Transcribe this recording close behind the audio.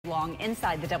long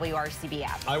inside the WRCB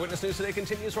app. Eyewitness News Today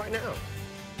continues right now.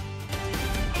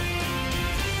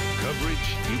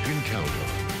 Coverage you can count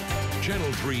on.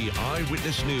 Channel 3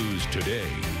 Eyewitness News Today.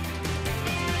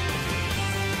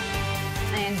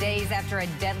 And days after a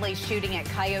deadly shooting at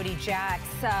Coyote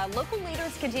Jack's, local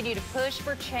leaders continue to push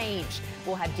for change.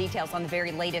 We'll have details on the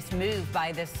very latest move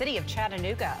by the city of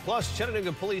Chattanooga. Plus,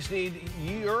 Chattanooga police need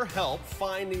your help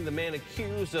finding the man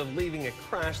accused of leaving a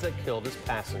crash that killed his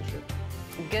passenger.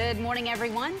 Good morning,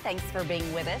 everyone. Thanks for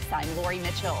being with us. I'm Lori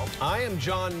Mitchell. I am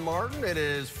John Martin. It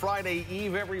is Friday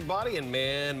Eve, everybody, and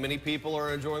man, many people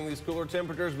are enjoying these cooler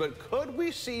temperatures, but could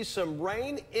we see some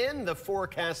rain in the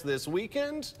forecast this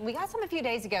weekend? We got some a few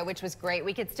days ago, which was great.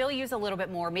 We could still use a little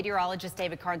bit more. Meteorologist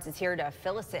David Carnes is here to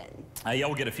fill us in. Yeah,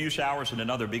 we'll get a few showers and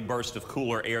another big burst of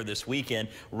cooler air this weekend.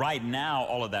 Right now,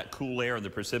 all of that cool air and the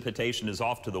precipitation is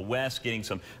off to the west, getting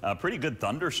some pretty good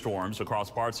thunderstorms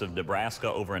across parts of Nebraska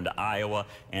over into Iowa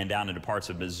and down into parts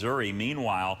of Missouri.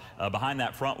 Meanwhile, behind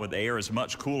that front with the air is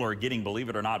much cooler, getting, believe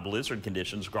it or not, blizzard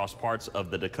conditions across parts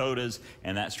of the Dakotas,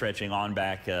 and that's stretching on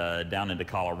back down into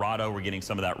Colorado. We're getting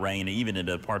some of that rain, even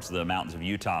into parts of the mountains of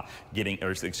Utah,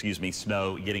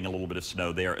 snow, getting a little bit of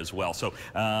snow there as well. So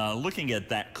looking at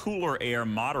that cooler air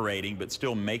moderating, but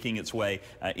still making its way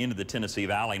into the Tennessee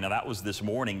Valley. Now, that was this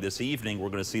morning. This evening, we're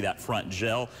going to see that front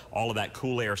gel. All of that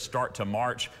cool air start to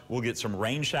march. We'll get some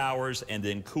rain showers and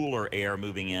then cooler air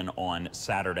moving in on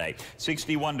Saturday.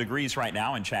 61 degrees right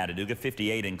now in Chattanooga,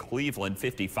 58 in Cleveland,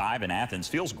 55 in Athens.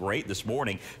 Feels great this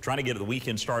morning. Trying to get the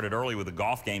weekend started early with a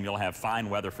golf game. You'll have fine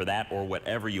weather for that or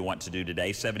whatever you want to do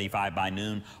today. 75 by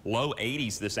noon, low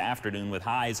 80s this afternoon with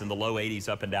highs in the low 80s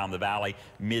up and down the valley,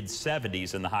 mid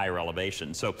 70s in the higher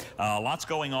elevation. So lots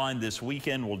going on this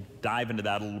weekend. We'll dive into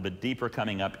that a little bit deeper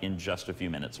coming up in just a few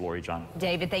minutes. Lori, John.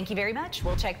 David, thank you very much.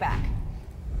 We'll check back.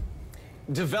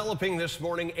 Developing this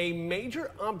morning, a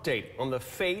major update on the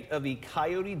fate of the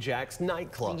Coyote Jack's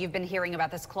nightclub. You've been hearing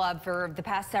about this club for the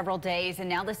past several days, and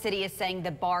now the city is saying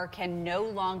the bar can no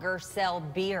longer sell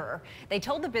beer. They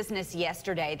told the business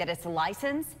yesterday that its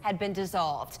license had been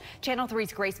dissolved. Channel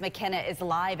 3's Grace McKenna is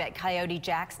live at Coyote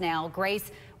Jack's now.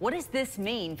 Grace, what does this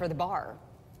mean for the bar?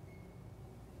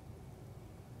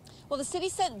 Well, the city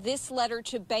sent this letter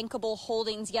to Bankable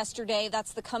Holdings yesterday.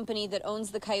 That's the company that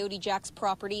owns the Coyote Jack's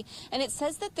property. And it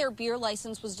says that their beer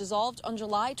license was dissolved on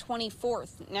July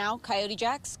 24th. Now, Coyote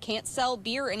Jack's can't sell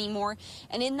beer anymore.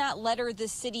 And in that letter, the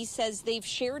city says they've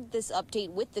shared this update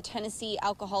with the Tennessee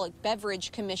Alcoholic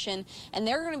Beverage Commission. And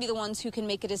they're going to be the ones who can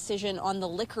make a decision on the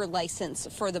liquor license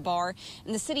for the bar.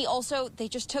 And the city also, they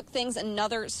just took things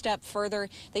another step further.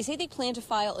 They say they plan to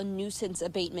file a nuisance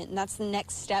abatement. And that's the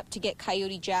next step to get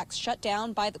Coyote Jack's shut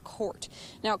down by the court.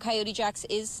 Now, Coyote Jack's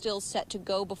is still set to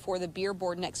go before the beer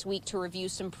board next week to review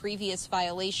some previous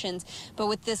violations. But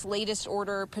with this latest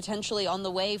order potentially on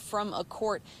the way from a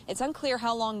court, it's unclear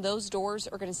how long those doors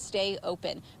are going to stay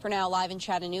open. For now, live in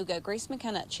Chattanooga, Grace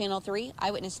McKenna, Channel 3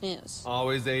 Eyewitness News.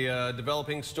 Always a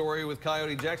developing story with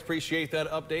Coyote Jack's. Appreciate that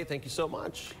update. Thank you so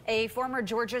much. A former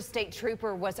Georgia state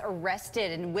trooper was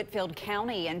arrested in Whitfield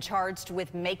County and charged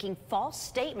with making false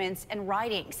statements and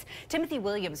writings. Timothy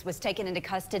Williams was taken into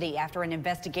custody after an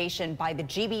investigation by the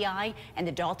GBI and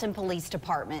the Dalton Police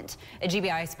Department. A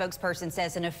GBI spokesperson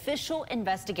says an official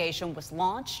investigation was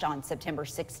launched on September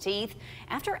 16th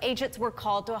after agents were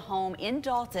called to a home in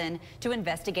Dalton to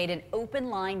investigate an open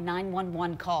line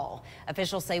 911 call.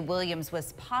 Officials say Williams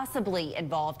was possibly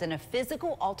involved in a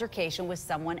physical altercation with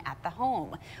someone at the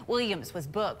home. Williams was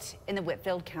booked in the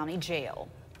Whitfield County Jail.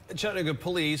 Chattanooga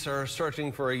police are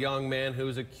searching for a young man who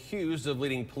is accused of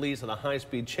leading police on a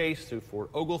high-speed chase through Fort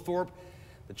Oglethorpe.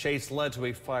 The chase led to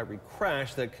a fiery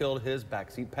crash that killed his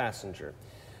backseat passenger.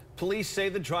 Police say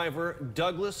the driver,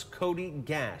 Douglas Cody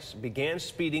Gass, began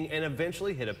speeding and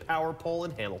eventually hit a power pole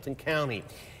in Hamilton County.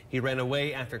 He ran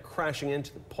away after crashing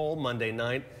into the pole Monday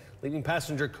night, leaving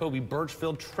passenger Kobe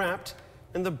Birchfield trapped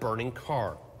in the burning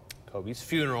car. Kobe's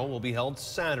funeral will be held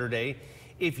Saturday.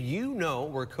 If you know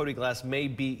where Cody Glass may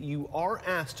be, you are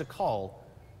asked to call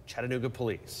Chattanooga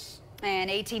Police. An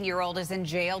 18-year-old is in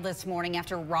jail this morning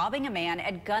after robbing a man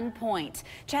at gunpoint.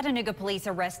 Chattanooga police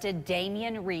arrested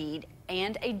Damian Reed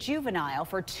and a juvenile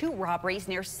for 2 robberies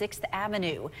near 6th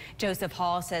Avenue. Joseph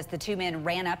Hall says the 2 men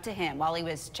ran up to him while he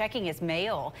was checking his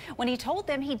mail. When he told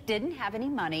them he didn't have any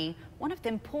money, one of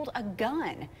them pulled a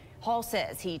gun. Hall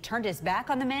says he turned his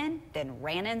back on the men, then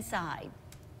ran inside.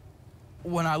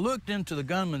 When I looked into the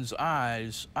gunman's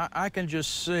eyes, I can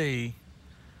just see,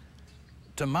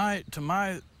 to my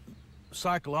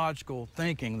psychological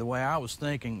thinking, the way I was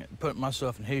thinking, putting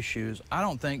myself in his shoes, I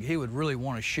don't think he would really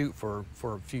want to shoot for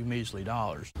a few measly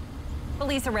dollars.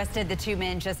 Police arrested the two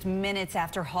men just minutes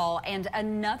after Hall and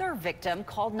another victim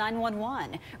called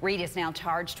 911. Reed is now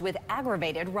charged with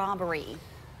aggravated robbery.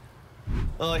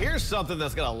 Well, here's something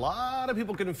that's got a lot of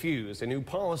people confused. A new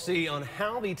policy on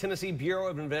how the Tennessee Bureau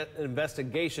of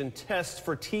Investigation tests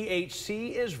for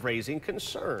THC is raising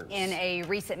concerns. In a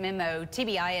recent memo,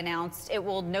 TBI announced it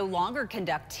will no longer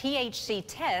conduct THC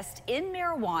tests in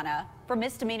marijuana for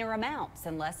misdemeanor amounts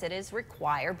unless it is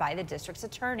required by the district's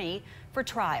attorney for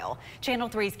trial. Channel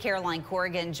 3's Caroline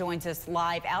Corrigan joins us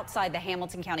live outside the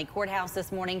Hamilton County Courthouse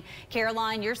this morning.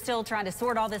 Caroline, you're still trying to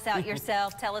sort all this out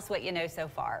yourself. Tell us what you know so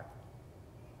far.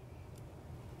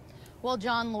 Well,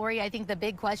 John, Lori, I think the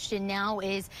big question now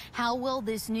is how will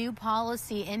this new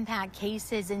policy impact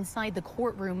cases inside the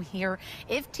courtroom here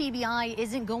if TBI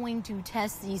isn't going to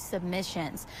test these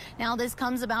submissions? Now, this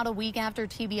comes about a week after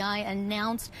TBI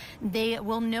announced they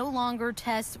will no longer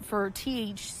test for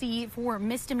THC for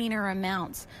misdemeanor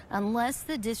amounts unless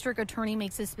the district attorney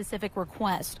makes a specific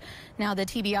request. Now, the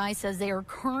TBI says they are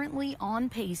currently on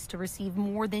pace to receive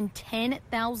more than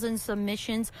 10,000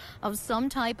 submissions of some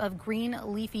type of green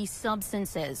leafy substances.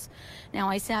 Now,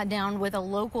 I sat down with a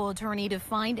local attorney to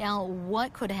find out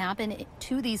what could happen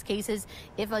to these cases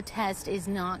if a test is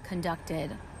not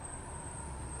conducted.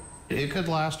 It could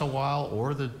last a while,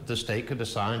 or the state could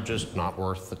decide just not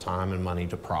worth the time and money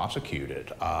to prosecute it.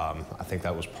 I think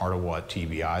that was part of what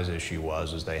TBI's issue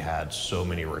was, is they had so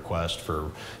many requests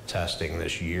for testing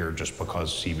this year just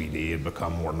because CBD had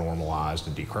become more normalized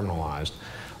and decriminalized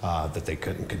that they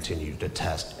couldn't continue to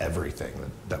test everything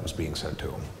that was being sent to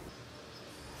them.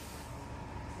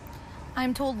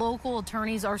 I'm told local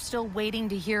attorneys are still waiting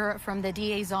to hear from the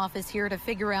DA's office here to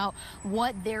figure out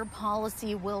what their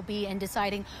policy will be and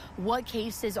deciding what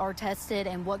cases are tested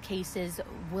and what cases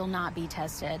will not be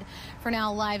tested. For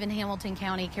now, live in Hamilton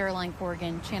County, Caroline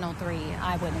Corrigan, Channel 3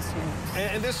 Eyewitness News.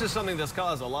 And this is something that's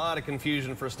caused a lot of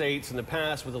confusion for states in the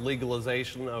past with the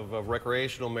legalization of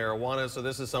recreational marijuana. So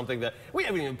this is something that we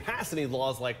haven't even passed any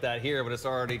laws like that here, but it's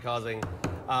already causing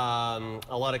a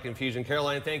lot of confusion.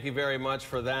 Caroline, thank you very much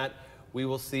for that. We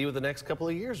will see what the next couple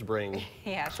of years bring.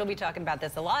 Yeah, she'll be talking about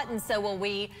this a lot, and so will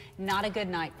we. Not a good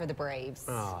night for the Braves.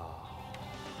 Oh.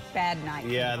 Bad night.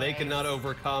 Yeah, they could not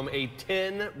overcome a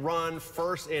 10-run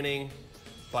first inning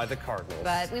by the Cardinals.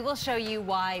 But we will show you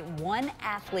why one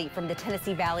athlete from the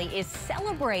Tennessee Valley is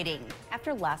celebrating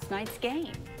after last night's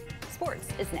game. Sports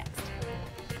is next.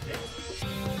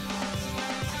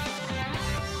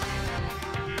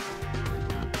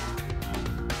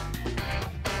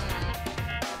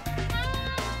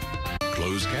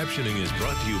 Closed captioning is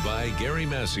brought to you by Gary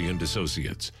Massey and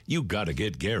Associates. You gotta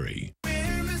get Gary.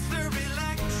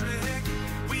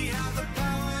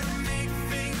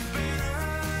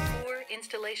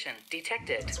 Installation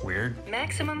detected. It's weird.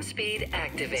 Maximum speed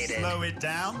activated. Slow it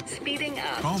down. Speeding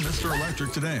up. Call Mr.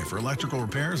 Electric today for electrical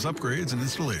repairs, upgrades, and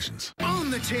installations. On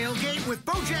the tailgate with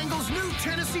Bojangles' new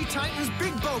Tennessee Titans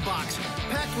Big Bow Box,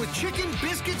 packed with chicken,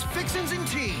 biscuits, fixins, and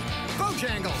tea.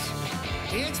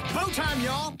 Bojangles. It's bow time,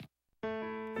 y'all.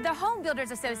 The Home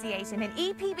Builders Association and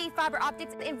EPB Fiber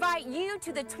Optics invite you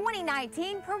to the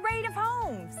 2019 Parade of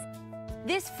Homes.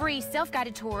 This free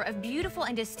self-guided tour of beautiful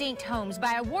and distinct homes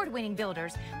by award-winning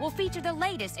builders will feature the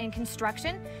latest in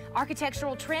construction,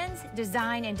 architectural trends,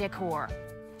 design, and decor.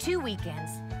 2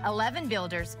 weekends, 11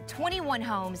 builders, 21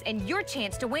 homes, and your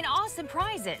chance to win awesome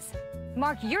prizes.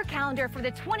 Mark your calendar for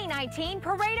the 2019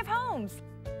 Parade of Homes.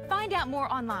 Find out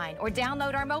more online or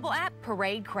download our mobile app,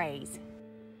 Parade Craze.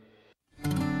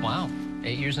 Wow,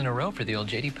 8 years in a row for the old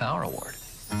J.D. Power Award.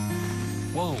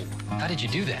 Whoa, how did you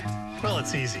do that? Well,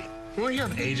 it's easy. We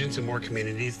have agents in more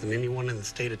communities than anyone in the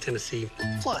state of Tennessee.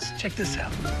 Plus, check this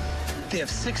out. They have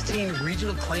 16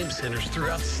 regional claim centers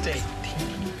throughout the state.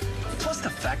 Plus the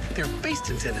fact that they're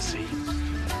based in Tennessee.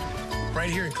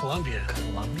 Right here in Columbia.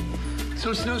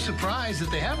 So it's no surprise that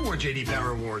they have more J.D.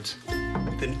 Power Awards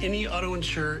than any auto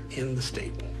insurer in the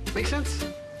state. Make sense?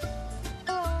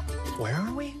 Where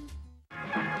are we?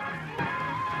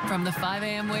 From the 5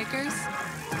 a.m. wakers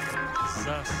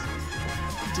Sus.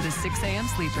 to the 6 a.m.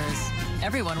 sleepers,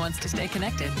 everyone wants to stay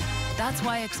connected. That's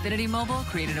why Xfinity Mobile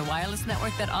created a wireless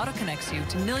network that auto-connects you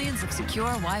to millions of secure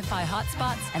Wi-Fi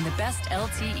hotspots and the best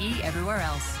LTE everywhere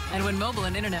else. And when mobile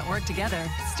and internet work together,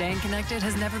 staying connected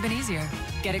has never been easier.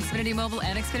 Get Xfinity Mobile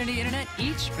and Xfinity Internet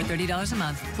each for $30 a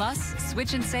month. Plus,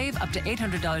 switch and save up to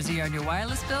 $800 a year on your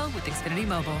wireless bill with Xfinity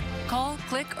Mobile. Call,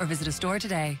 click, or visit a store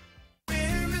today.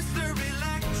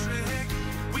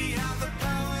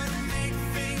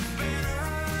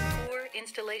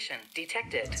 Installation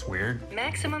detected. It's weird.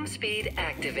 Maximum speed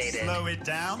activated. Slow it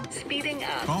down. Speeding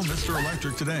up. Call Mr.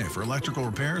 Electric today for electrical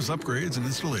repairs, upgrades, and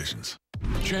installations.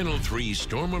 Channel 3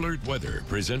 Storm Alert Weather,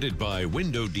 presented by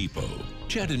Window Depot.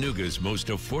 Chattanooga's most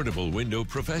affordable window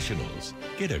professionals.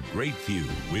 Get a great view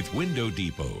with Window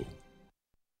Depot.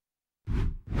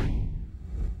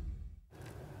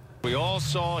 We all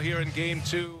saw here in Game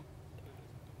 2.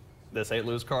 The St.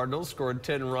 Louis Cardinals scored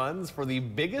 10 runs for the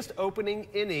biggest opening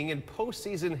inning in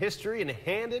postseason history and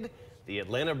handed the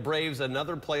Atlanta Braves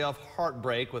another playoff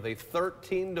heartbreak with a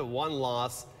 13-1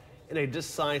 loss in a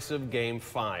decisive Game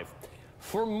 5.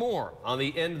 For more on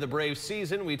the end of the Braves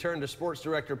season, we turn to sports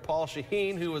director Paul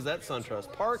Shaheen, who was at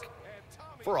SunTrust Park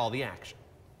for all the action.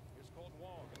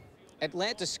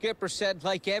 Atlanta skipper said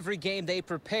like every game they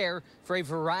prepare for a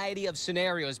variety of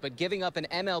scenarios, but giving up an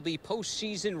MLB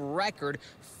postseason record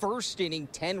first inning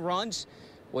 10 runs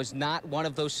was not one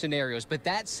of those scenarios. But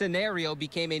that scenario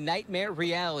became a nightmare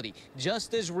reality,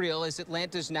 just as real as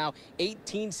Atlanta's now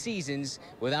 18 seasons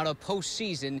without a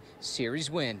postseason series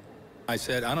win. I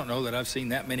said, I don't know that I've seen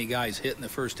that many guys hit in the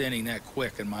first inning that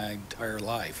quick in my entire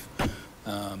life.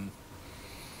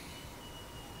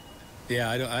 Yeah,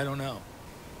 I don't know.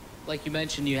 Like you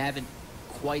mentioned, you haven't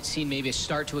quite seen maybe a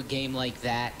start to a game like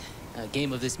that, a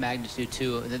game of this magnitude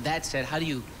too. That said, how do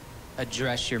you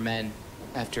address your men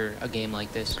after a game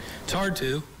like this? It's hard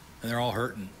to, and they're all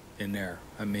hurting in there.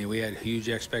 I mean, we had huge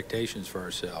expectations for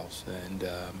ourselves, and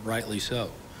rightly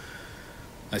so.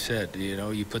 I said, you know,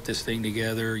 you put this thing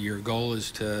together, your goal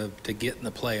is to get in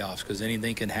the playoffs, because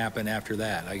anything can happen after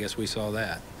that. I guess we saw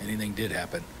that. Anything did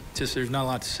happen. Just there's not a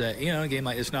lot to say. You know, a game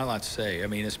like it's not a lot to say. I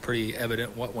mean, it's pretty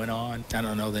evident what went on. I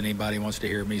don't know that anybody wants to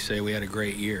hear me say we had a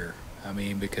great year. I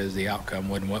mean, because the outcome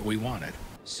wasn't what we wanted.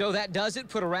 So that does it.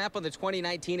 Put a wrap on the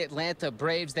 2019 Atlanta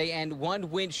Braves. They end 1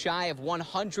 win shy of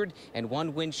 100 and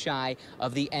 1 win shy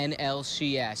of the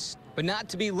NLCS. But not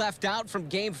to be left out from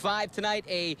Game 5 tonight,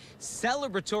 a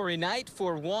celebratory night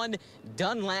for one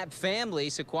Dunlap family.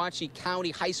 Sequatchie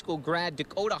County High School grad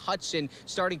Dakota Hudson,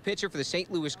 starting pitcher for the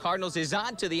St. Louis Cardinals, is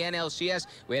on to the NLCS.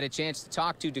 We had a chance to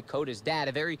talk to Dakota's dad,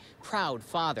 a very proud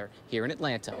father here in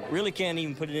Atlanta. Really can't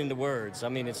even put it into words. I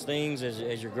mean, it's things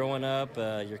as you're growing up,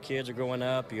 your kids are growing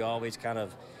up, you always kind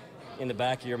of in the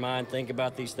back of your mind think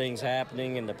about these things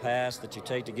happening in the past that you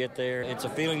take to get there. It's a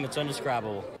feeling that's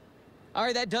indescribable. All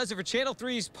right, that does it for Channel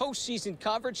 3's postseason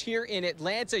coverage here in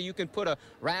Atlanta. You can put a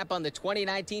wrap on the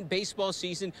 2019 baseball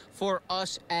season for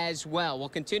us as well. We'll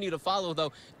continue to follow,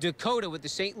 though, Dakota with the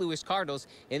St. Louis Cardinals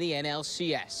in the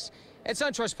NLCS. At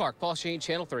SunTrust Park, Paul Shaheen,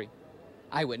 Channel 3,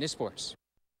 Eyewitness Sports.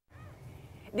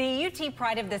 The UT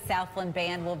Pride of the Southland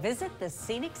Band will visit the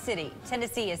Scenic City.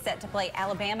 Tennessee is set to play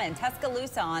Alabama in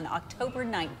Tuscaloosa on October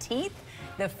 19th.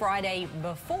 The Friday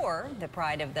before the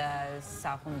Pride of the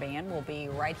Southland Band will be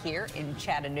right here in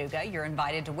Chattanooga. You're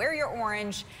invited to wear your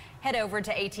orange, head over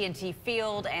to AT&T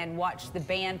Field and watch the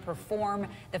band perform.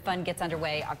 The fun gets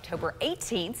underway October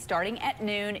 18th, starting at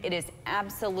noon. It is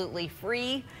absolutely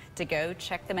free to go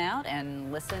check them out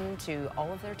and listen to all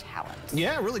of their talent.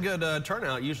 Yeah, really good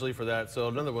turnout usually for that. So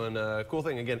another one, cool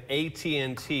thing, again,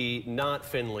 AT&T, not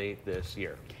Finley this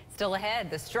year. Still ahead,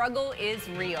 the struggle is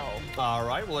real. All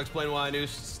right, we'll explain why a new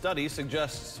study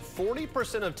suggests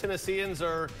 40% of Tennesseans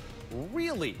are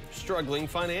really struggling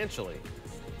financially.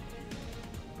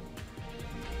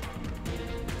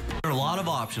 There are a lot of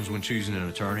options when choosing an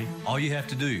attorney. All you have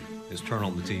to do is turn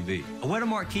on the TV. At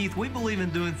Weddermark Keith, we believe in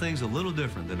doing things a little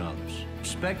different than others.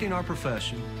 Respecting our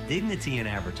profession, dignity in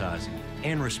advertising,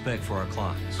 and respect for our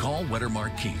clients. Call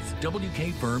Weddermark Keith,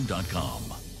 WKFirm.com.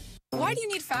 Why do you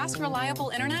need fast,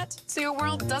 reliable internet so your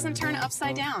world doesn't turn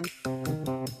upside down?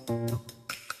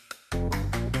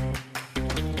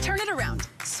 Turn it around.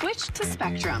 Switch to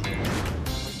Spectrum.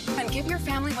 And give your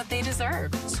family what they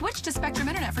deserve. Switch to Spectrum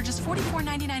Internet for just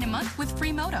 $44.99 a month with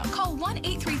free modem. Call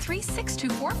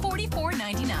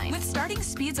 1-833-624-4499. With starting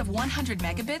speeds of 100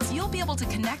 megabits, you'll be able to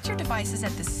connect your devices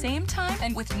at the same time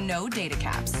and with no data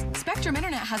caps. Spectrum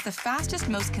Internet has the fastest,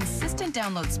 most consistent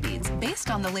download speeds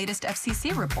based on the latest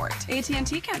FCC report.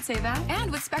 AT&T can't say that.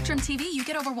 And with Spectrum TV, you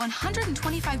get over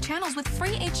 125 channels with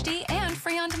free HD and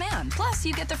free on demand. Plus,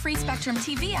 you get the free Spectrum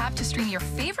TV app to stream your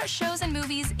favorite shows and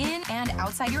movies in and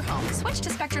outside your home. Switch to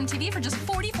Spectrum TV for just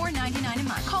 $44.99 a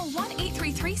month. Call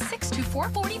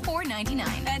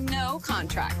 1-833-624-4499. And no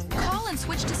contract. Call and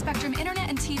switch to Spectrum Internet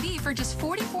and TV for just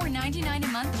 $44.99 a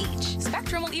month each.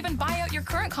 Spectrum will even buy out your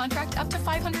current contract up to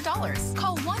 $500.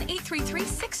 Call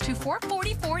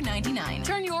 1-833-624-4499.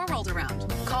 Turn your world around.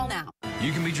 Call now.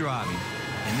 You can be driving,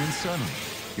 and then suddenly,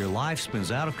 your life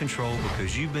spins out of control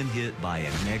because you've been hit by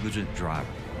a negligent driver.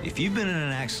 If you've been in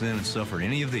an accident and suffered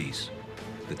any of these,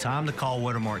 the time to call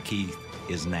Weddermark Keith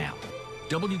is now.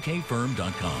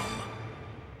 WKFirm.com.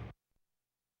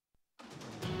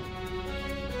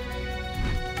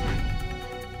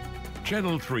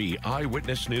 Channel 3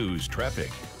 Eyewitness News traffic.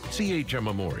 CHM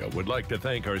Memorial would like to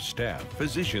thank our staff,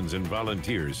 physicians, and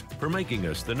volunteers for making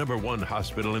us the #1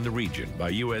 hospital in the region by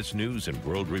U.S. News and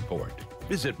World Report.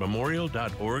 Visit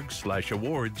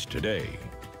memorial.org/awards today.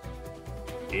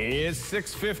 It's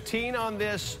 6:15 on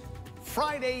this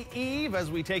Friday Eve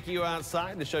as we take you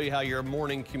outside to show you how your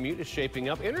morning commute is shaping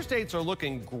up. Interstates are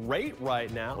looking great right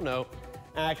now. No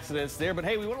accidents there, but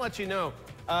hey, we want to let you know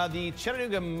the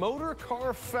Chattanooga Motor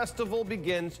Car Festival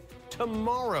begins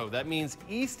tomorrow. That means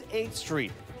East 8th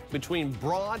Street between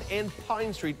Broad and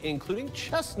Pine Street, including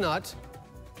Chestnut,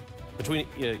 between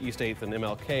East 8th and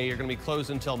MLK, are going to be closed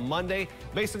until Monday.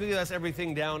 Basically, that's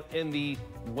everything down in the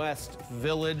West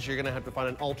Village. You're going to have to find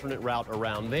an alternate route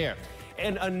around there.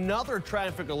 And another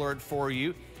traffic alert for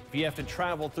you. If you have to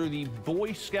travel through the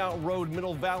Boy Scout Road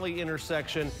Middle Valley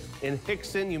intersection in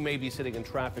Hickson, you may be sitting in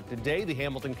traffic today. The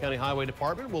Hamilton County Highway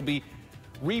Department will be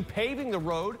repaving the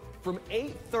road from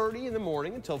 8:30 in the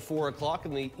morning until 4 o'clock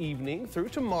in the evening through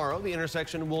tomorrow. The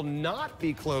intersection will not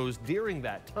be closed during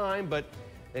that time, but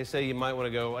they say you might want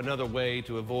to go another way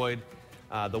to avoid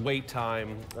the wait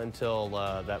time until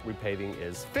that repaving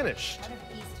is finished.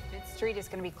 East 5th Street is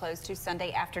going to be closed to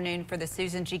Sunday afternoon for the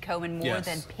Susan G. Komen More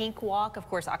Than Pink Walk. Of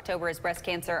course, October is Breast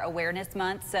Cancer Awareness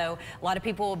Month, so a lot of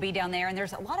people will be down there, and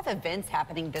there's a lot of events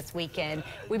happening this weekend.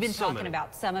 We've been talking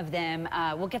about some of them.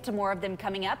 We'll get to more of them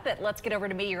coming up, but let's get over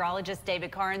to meteorologist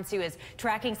David Carnes, who is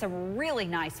tracking some really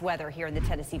nice weather here in the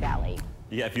Tennessee Valley.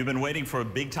 Yeah, if you've been waiting for a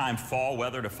big-time fall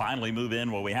weather to finally move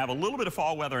in, well, we have a little bit of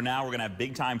fall weather now. We're going to have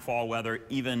big-time fall weather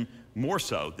even more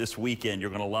so this weekend. You're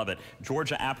going to love it.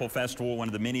 Georgia Apple Festival, one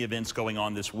of the many events going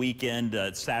on this weekend,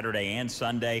 Saturday and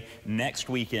Sunday, next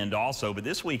weekend also. But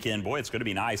this weekend, boy, it's going to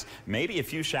be nice. Maybe a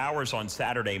few showers on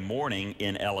Saturday morning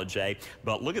in Ellijay,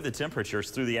 but look at the temperatures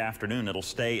through the afternoon. It'll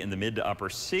stay in the mid to upper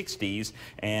 60s,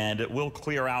 and it will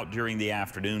clear out during the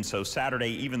afternoon. So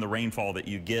Saturday, even the rainfall that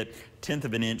you get, 1/10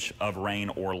 of an inch of rain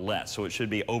or less. So it should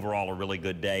be overall a really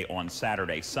good day on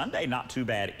Saturday. Sunday, not too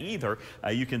bad either.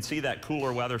 You can see that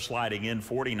cooler weather sliding in,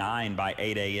 49 by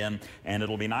 8 a.m. and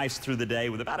it'll be nice through the day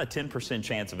with about a 10%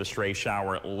 chance of a stray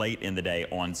shower late in the day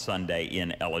on Sunday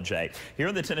in Ellijay. Here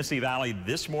in the Tennessee Valley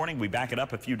this morning, we back it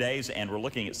up a few days and we're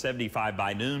looking at 75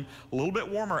 by noon. A little bit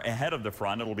warmer ahead of the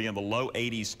front. It'll be in the low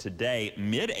 80s today,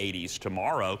 mid 80s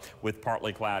tomorrow with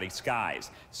partly cloudy skies.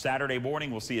 Saturday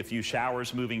morning, we'll see a few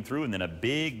showers moving through and then a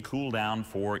big cool down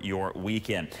for your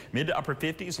weekend. Mid to upper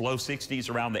 50s, low 60s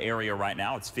around the area right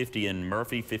now. It's 50 in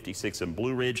Murphy, 56 in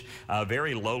Blue Ridge.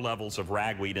 Very low levels of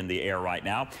ragweed in the air right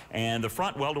now. And the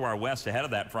front well to our west, ahead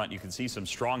of that front, you can see some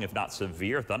strong, if not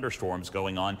severe, thunderstorms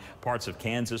going on. Parts of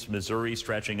Kansas, Missouri,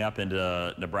 stretching up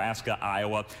into Nebraska,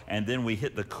 Iowa. And then we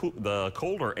hit the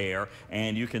colder air,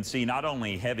 and you can see not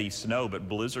only heavy snow, but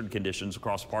blizzard conditions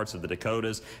across parts of the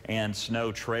Dakotas and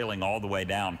snow trailing all the way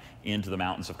down into the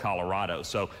mountains of Colorado.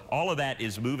 So all of that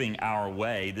is moving our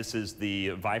way. This is the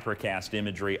Vipercast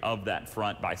imagery of that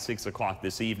front by 6 o'clock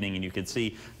this evening, and you can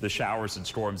see the showers and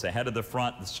storms ahead of the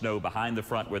front, the snow behind the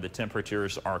front where the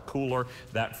temperatures are cooler.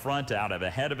 That front out of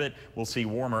ahead of it, we'll see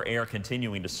warmer air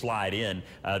continuing to slide in.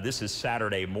 This is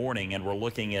Saturday morning, and we're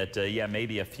looking at,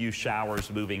 maybe a few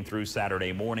showers moving through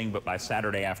Saturday morning, but by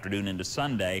Saturday afternoon into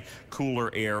Sunday,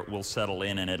 cooler air will settle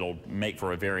in, and it'll make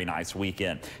for a very nice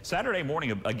weekend. Saturday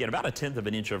morning, again, about a 1/10 of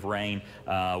an inch of rain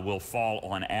will fall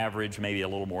on average, maybe a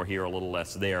little more here, a little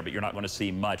less there, but you're not going to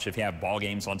see much. If you have ball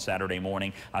games on Saturday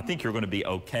morning, I think you're going to be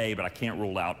okay, but I can't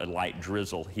rule out a light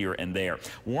drizzle here and there.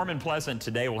 Warm and pleasant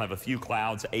today. We'll have a few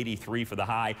clouds, 83 for the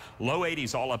high, low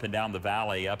 80s all up and down the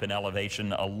valley, up in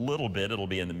elevation a little bit. It'll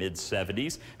be in the mid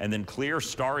 70s, and then clear,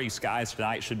 starry skies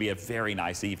tonight. Should be a very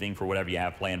nice evening for whatever you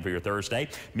have planned for your Thursday.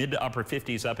 Mid to upper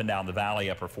 50s up and down the valley,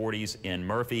 upper 40s in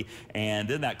Murphy, and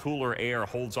then that cooler air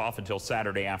holds off until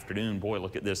Saturday afternoon. Boy,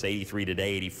 look at this, 83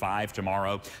 today, 85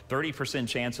 tomorrow. 30%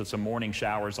 chance of some morning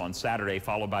showers on Saturday,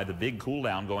 followed by the big cool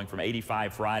down going from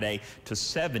 85 Friday to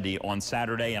 70 on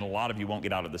Saturday, and a lot of you won't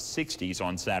get out of the 60s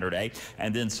on Saturday.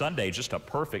 And then Sunday, just a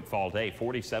perfect fall day,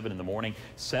 47 in the morning,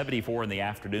 74 in the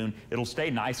afternoon. It'll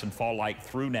stay nice and fall-like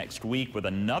through next week with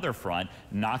another front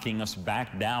knocking us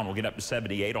back down. We'll get up to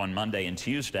 78 on Monday and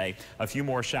Tuesday. A few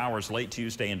more showers late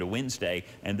Tuesday into Wednesday,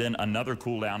 and then another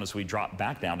cool down as we drop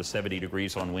back down to 70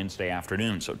 degrees on Wednesday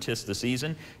afternoon. So 'tis the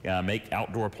season. Make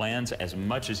outdoor plans as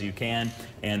much as you can,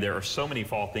 and there are so many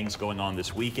fall things going on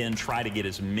this weekend. Try to get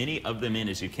as many of them in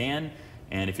as you can.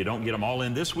 And if you don't get them all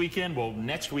in this weekend, well,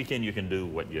 next weekend you can do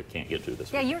what you can't get to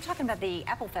this weekend. Yeah, you were talking about the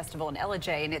Apple Festival in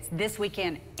LJ, and it's this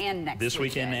weekend and next This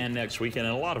weekend and next weekend,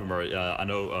 and a lot of them are, I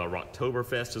know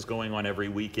Rocktoberfest is going on every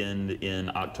weekend in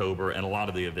October, and a lot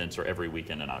of the events are every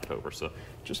weekend in October. So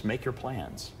just make your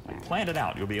plans. Plan it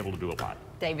out. You'll be able to do a lot.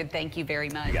 David, thank you very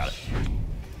much. You got it.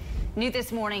 New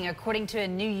this morning, according to a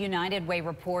new United Way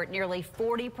report, nearly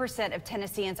 40% of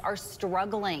Tennesseans are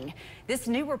struggling. This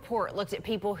new report looked at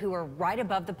people who are right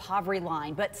above the poverty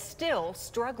line, but still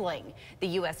struggling. The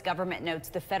U.S. government notes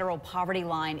the federal poverty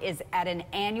line is at an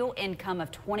annual income of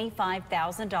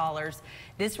 $25,000.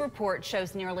 This report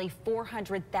shows nearly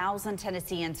 400,000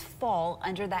 Tennesseans fall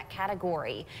under that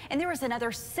category. And there is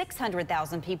another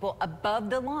 600,000 people above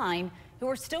the line who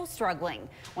are still struggling.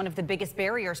 One of the biggest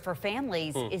barriers for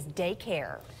families is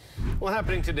daycare. Well,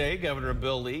 happening today, Governor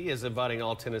Bill Lee is inviting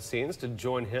all Tennesseans to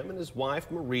join him and his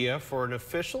wife Maria for an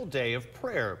official day of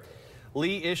prayer.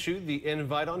 Lee issued the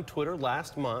invite on Twitter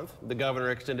last month. The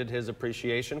governor extended his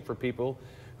appreciation for people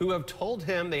who have told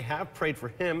him they have prayed for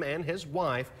him and his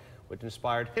wife, which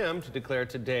inspired him to declare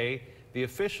today the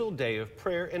official day of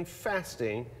prayer and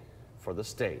fasting for the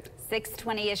state.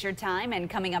 6:20 is your time, and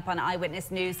coming up on Eyewitness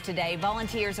News today,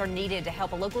 volunteers are needed to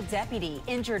help a local deputy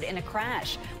injured in a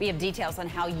crash. We have details on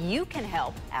how you can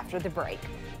help after the break.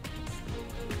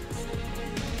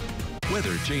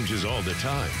 Weather changes all the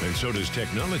time, and so does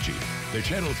technology. The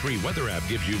Channel 3 weather app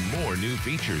gives you more new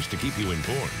features to keep you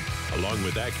informed, along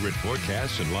with accurate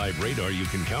forecasts and live radar you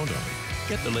can count on.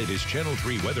 Get the latest Channel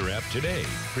 3 weather app today,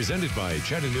 presented by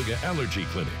Chattanooga Allergy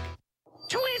Clinic.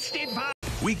 Twisted by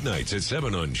Weeknights at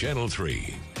 7 on Channel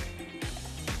 3.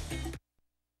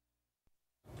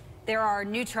 There are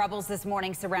new troubles this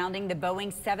morning surrounding the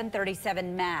Boeing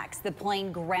 737 MAX. The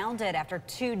plane grounded after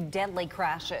 2 deadly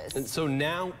crashes. And so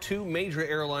now 2 major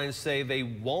airlines say they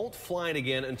won't fly it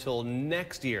again until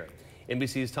next year.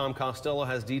 NBC's Tom Costello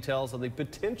has details on the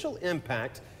potential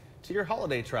impact to your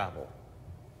holiday travel.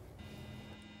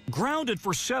 Grounded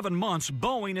for 7 months,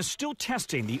 Boeing is still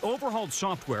testing the overhauled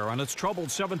software on its troubled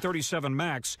 737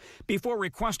 MAX before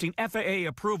requesting FAA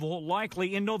approval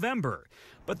likely in November.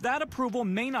 But that approval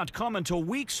may not come until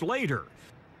weeks later.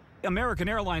 American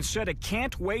Airlines said it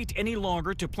can't wait any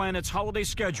longer to plan its holiday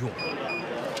schedule.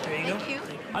 There you go.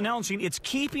 Announcing it's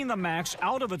keeping the MAX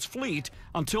out of its fleet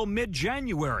until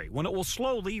mid-January, when it will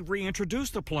slowly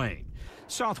reintroduce the plane.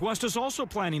 Southwest is also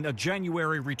planning a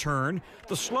January return,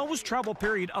 the slowest travel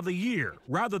period of the year,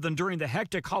 rather than during the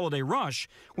hectic holiday rush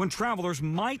when travelers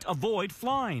might avoid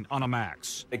flying on a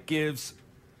MAX. It gives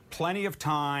plenty of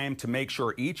time to make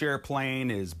sure each airplane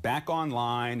is back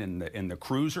online and the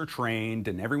crews are trained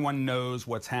and everyone knows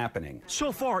what's happening.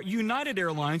 So far, United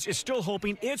Airlines is still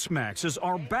hoping its MAXs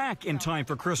are back in time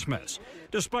for Christmas.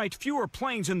 Despite fewer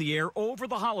planes in the air over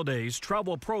the holidays,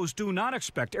 travel pros do not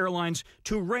expect airlines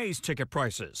to raise ticket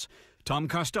prices. Tom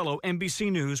Costello,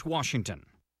 NBC News, Washington.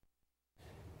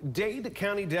 Dade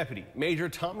County Deputy Major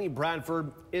Tommy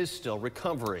Bradford is still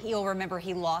recovering. You'll remember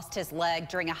he lost his leg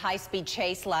during a high-speed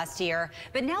chase last year,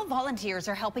 but now volunteers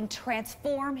are helping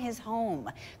transform his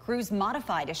home. Crews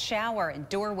modified a shower and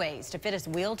doorways to fit his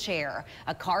wheelchair.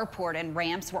 A carport and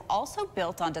ramps were also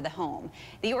built onto the home.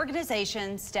 The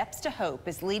organization Steps to Hope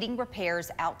is leading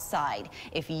repairs outside.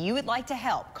 If you would like to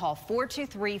help, call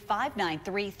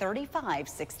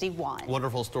 423-593-3561.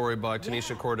 Wonderful story by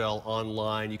Tanisha Cordell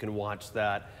online. You can watch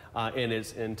that in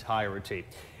its entirety.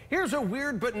 Here's a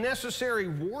weird but necessary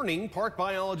warning. Park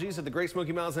biologists at the Great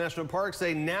Smoky Mountains National Park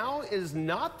say now is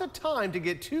not the time to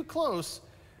get too close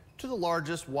to the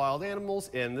largest wild animals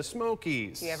in the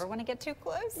Smokies. Do you ever want to get too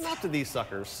close? Not to these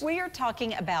suckers. We are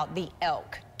talking about the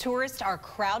elk. Tourists are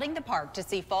crowding the park to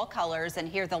see fall colors and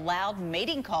hear the loud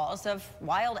mating calls of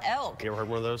wild elk. You ever heard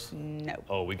one of those? No.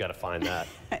 Oh, we got to find that.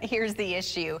 Here's the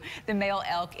issue. The male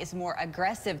elk is more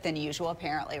aggressive than usual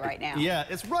apparently right now. Yeah,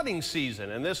 it's rutting season,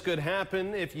 and this could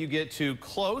happen if you get too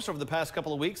close. Over the past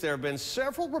couple of weeks, there have been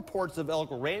several reports of elk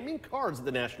ramming cars at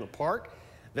the national park.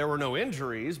 There were no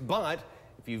injuries, but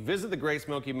if you visit the Great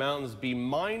Smoky Mountains, be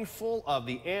mindful of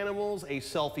the animals. A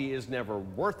selfie is never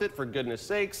worth it, for goodness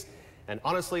sakes. And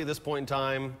honestly, at this point in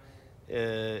time,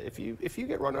 if you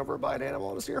get run over by an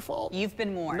animal, it's your fault. You've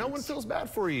been warned. No one feels bad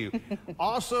for you.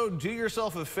 Also, do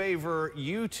yourself a favor.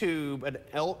 YouTube an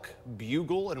elk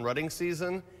bugle in rutting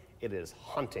season. It is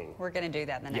haunting. We're going to do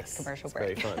that in the next commercial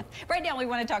break. Very fun. Right now, we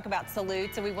want to talk about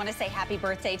salutes, and we want to say happy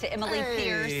birthday to Emily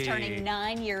Pierce, turning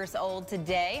 9 years old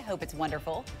today. Hope it's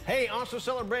wonderful. Hey, also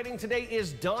celebrating today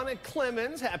is Donna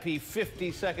Clemens. Happy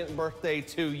 52nd birthday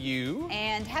to you.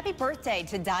 And happy birthday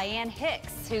to Diane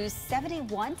Hicks, who's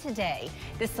 71 today.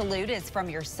 This salute is from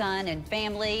your son and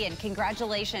family, and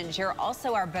congratulations. You're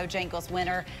also our Bojangles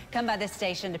winner. Come by this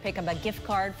station to pick up a gift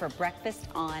card for Breakfast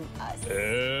on Us.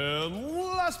 And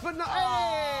last but not,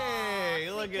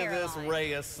 hey, look at this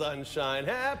ray of sunshine.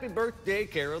 Happy birthday,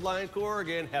 Caroline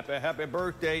Corrigan. Happy, happy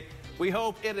birthday. We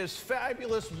hope it is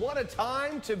fabulous. What a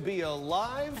time to be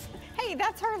alive. Hey,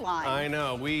 that's her line. I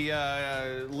know. We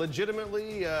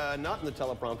legitimately, not in the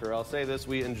teleprompter, I'll say this,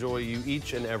 we enjoy you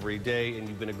each and every day, and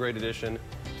you've been a great addition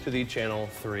to the Channel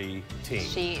 3 team.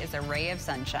 She is a ray of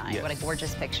sunshine. Yes. What a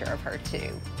gorgeous picture of her,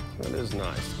 too. That is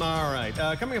nice. All right.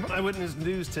 Coming up on Eyewitness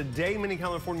News today, many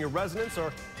California residents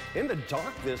are in the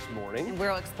dark this morning. And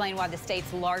we'll explain why the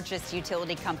state's largest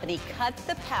utility company cut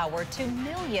the power to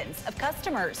millions of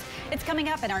customers. It's coming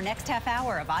up in our next half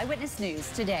hour of Eyewitness News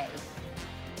today.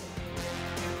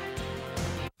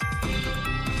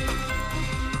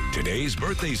 Today's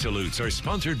birthday salutes are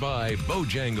sponsored by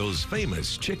Bojangles'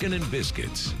 famous chicken and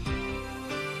biscuits.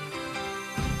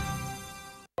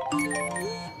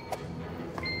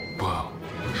 Whoa.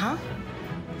 Huh?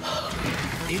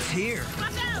 It's here.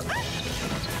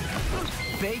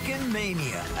 Bacon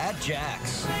Mania at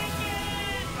Jack's.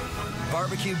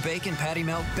 Barbecue bacon patty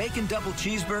melt, bacon double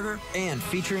cheeseburger, and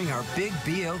featuring our big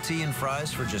BLT and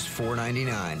fries for just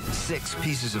 $4.99. 6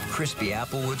 pieces of crispy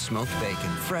applewood smoked bacon,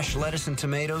 fresh lettuce and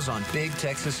tomatoes on big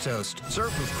Texas toast,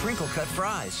 served with crinkle-cut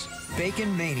fries.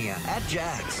 Bacon Mania at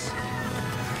Jack's.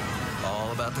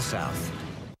 All about the South.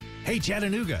 Hey,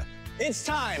 Chattanooga. It's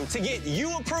time to get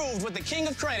you approved with the King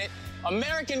of Credit,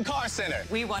 American Car Center.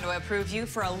 We want to approve you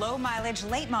for a low-mileage,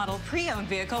 late-model, pre-owned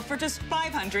vehicle for just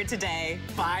 $500 today.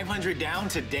 $500 down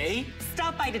today?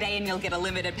 Stop by today and you'll get a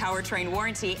limited powertrain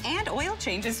warranty and oil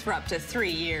changes for up to 3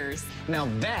 years. Now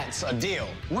that's a deal.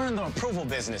 We're in the approval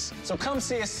business, so come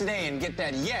see us today and get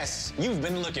that yes you've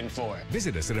been looking for.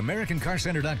 Visit us at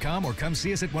AmericanCarCenter.com or come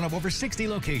see us at one of over 60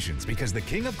 locations because the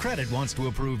King of Credit wants to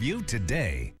approve you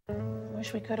today.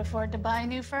 Wish we could afford to buy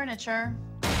new furniture.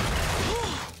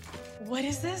 What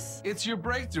is this? It's your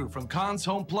breakthrough from Conn's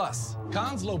Home Plus.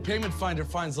 Conn's Low Payment Finder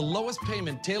finds the lowest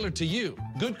payment tailored to you,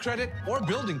 good credit or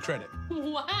building credit.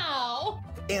 Wow!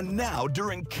 And now,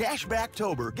 during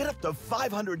Cashbacktober, get up to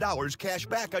 $500 cash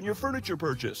back on your furniture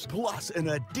purchase, plus an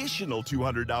additional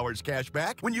 $200 cash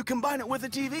back when you combine it with a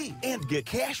TV. And get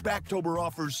Cashbacktober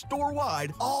offers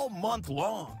store-wide all month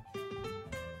long.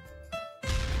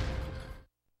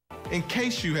 In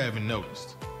case you haven't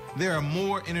noticed, there are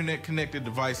more internet-connected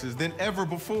devices than ever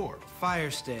before. Fire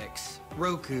Sticks,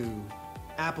 Roku,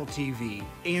 Apple TV,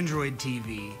 Android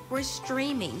TV. We're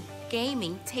streaming,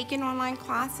 gaming, taking online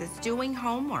classes, doing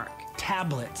homework.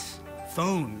 Tablets,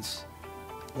 phones,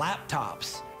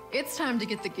 laptops. It's time to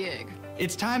get the gig.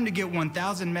 It's time to get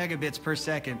 1,000 megabits per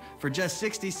second for just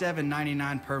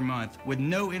 $67.99 per month with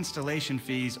no installation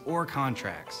fees or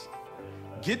contracts.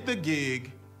 Get the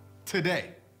gig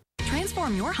today.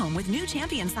 Transform your home with new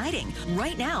Champion siding.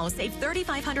 Right now, save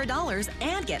 $3,500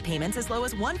 and get payments as low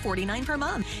as $149 per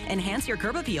month. Enhance your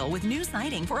curb appeal with new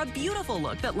siding for a beautiful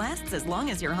look that lasts as long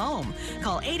as your home.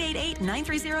 Call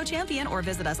 888-930-CHAMPION or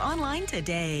visit us online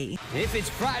today. If it's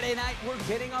Friday night, we're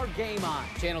getting our game on.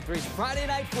 Channel 3's Friday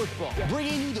Night Football.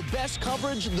 Bringing you the best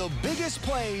coverage, the biggest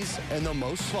plays, and the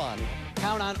most fun.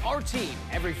 Count on our team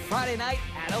every Friday night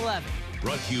at 11.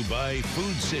 Brought to you by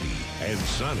Food City and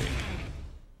Sonic.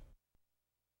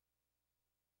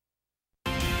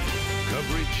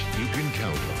 Coverage you can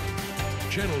count on.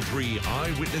 Channel 3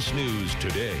 Eyewitness News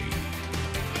today.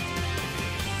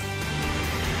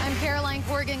 I'm Caroline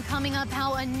Corrigan. Coming up,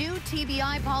 how a new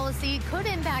TBI policy could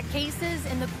impact cases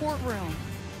in the courtroom.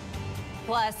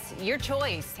 Plus, your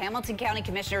choice. Hamilton County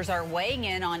commissioners are weighing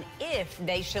in on if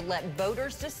they should let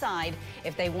voters decide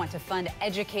if they want to fund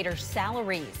educators'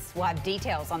 salaries. We'll have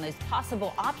details on those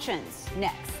possible options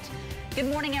next. Good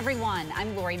morning, everyone.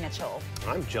 I'm Lori Mitchell.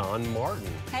 I'm John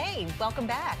Martin. Hey, welcome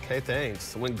back. Hey,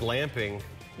 thanks. Went glamping.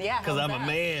 Yeah, because I'm a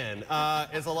man.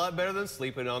 It's a lot better than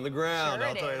sleeping on the ground. Sure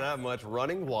I'll tell you that much.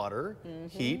 Running water,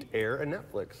 heat, air, and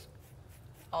Netflix.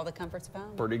 All the comforts of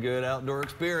home. Pretty good outdoor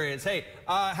experience. Hey,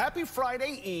 happy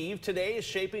Friday Eve. Today is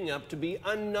shaping up to be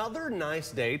another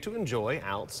nice day to enjoy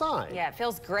outside. Yeah, it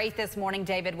feels great this morning,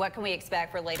 David. What can we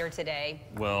expect for later today?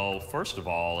 Well, first of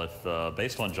all, if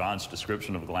based on John's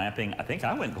description of glamping, I think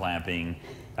I went glamping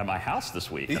at my house this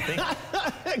week. I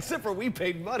think. Except for we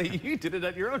paid money. You did it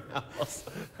at your own house.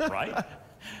 Right?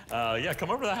 Yeah, come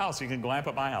over to the house. You can glamp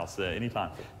at my house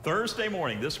anytime. Thursday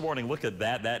morning, this morning, look at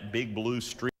that big blue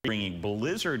streak, bringing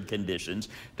blizzard conditions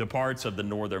to parts of the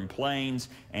northern plains,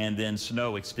 and then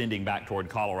snow extending back toward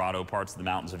Colorado, parts of the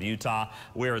mountains of Utah.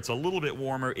 Where it's a little bit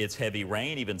warmer, it's heavy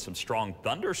rain, even some strong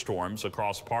thunderstorms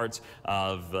across parts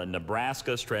of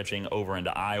Nebraska, stretching over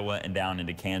into Iowa and down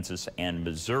into Kansas and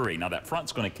Missouri. Now that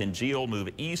front's going to congeal, move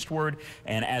eastward,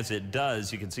 and as it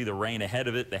does, you can see the rain ahead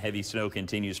of it. The heavy snow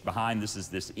continues behind. This is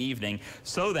this evening,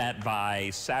 so that by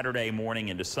Saturday morning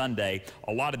into Sunday,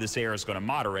 a lot of this air is going to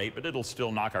moderate, but it'll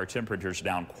still knock our temperatures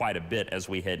down quite a bit as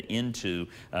we head into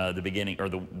the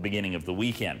beginning of the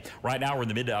weekend. Right now, we're in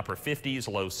the mid to upper 50s,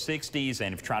 low 60s,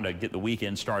 and if you're trying to get the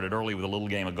weekend started early with a little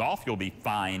game of golf, you'll be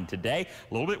fine today.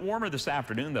 A little bit warmer this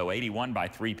afternoon, though, 81 by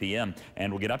 3 p.m.,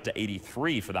 and we'll get up to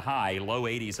 83 for the high, low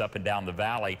 80s up and down the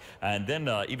valley, and then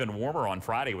even warmer on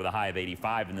Friday with a high of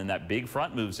 85, and then that big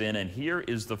front moves in, and here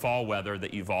is the fall weather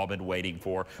that you've all been waiting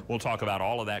for. We'll talk about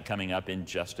all of that coming up in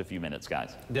just a few minutes,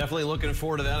 guys. Definitely looking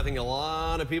forward to that. I think a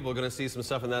lot of people are going to see some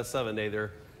stuff in that 7-day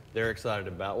they're excited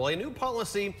about. Well, a new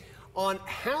policy on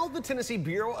how the Tennessee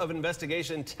Bureau of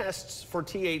Investigation tests for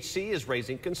THC is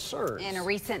raising concerns. In a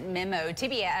recent memo,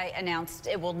 TBI announced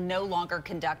it will no longer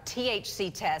conduct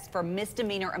THC tests for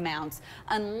misdemeanor amounts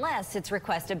unless it's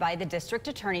requested by the district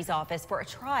attorney's office for a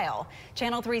trial.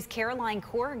 Channel 3's Caroline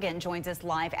Corrigan joins us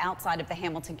live outside of the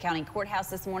Hamilton County Courthouse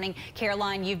this morning.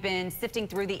 Caroline, you've been sifting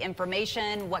through the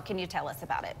information. What can you tell us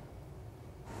about it?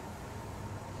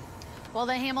 Well,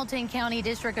 the Hamilton County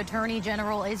District Attorney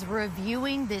General is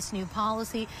reviewing this new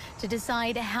policy to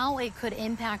decide how it could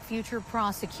impact future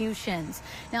prosecutions.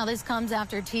 Now, this comes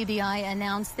after TBI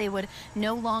announced they would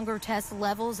no longer test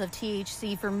levels of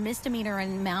THC for misdemeanor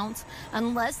amounts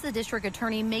unless the district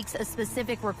attorney makes a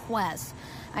specific request.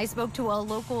 I spoke to a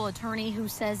local attorney who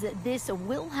says that this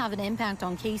will have an impact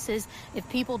on cases if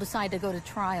people decide to go to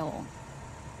trial.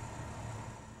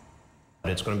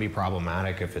 It's going to be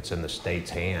problematic if it's in the state's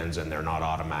hands and they're not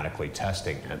automatically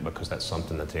testing it, because that's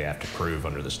something that they have to prove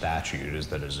under the statute, is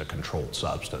that it's a controlled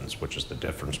substance, which is the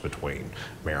difference between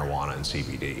marijuana and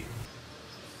CBD.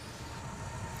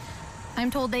 I'm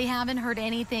told they haven't heard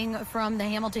anything from the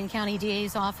Hamilton County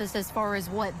DA's office as far as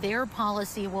what their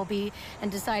policy will be in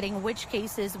deciding which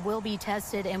cases will be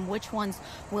tested and which ones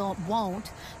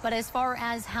won't. But as far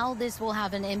as how this will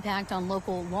have an impact on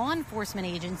local law enforcement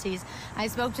agencies, I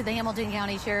spoke to the Hamilton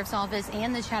County Sheriff's Office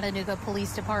and the Chattanooga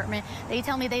Police Department. They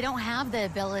tell me they don't have the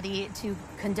ability to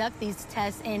conduct these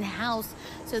tests in-house,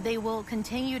 so they will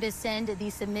continue to send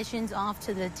these submissions off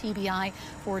to the TBI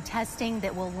for testing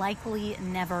that will likely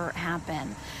never happen.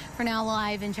 For now,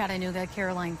 live in Chattanooga,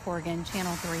 Caroline Corrigan,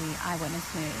 Channel 3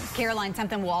 Eyewitness News. Caroline,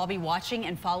 something we'll all be watching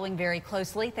and following very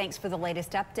closely. Thanks for the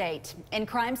latest update. In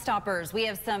Crime Stoppers, we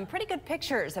have some pretty good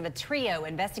pictures of a trio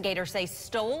investigators say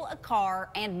stole a car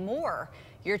and more.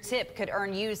 Your tip could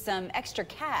earn you some extra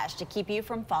cash to keep you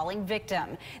from falling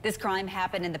victim. This crime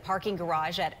happened in the parking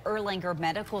garage at Erlanger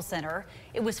Medical Center.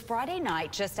 It was Friday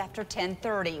night just after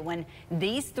 10:30 when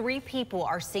these three people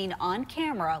are seen on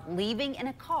camera leaving in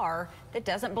a car that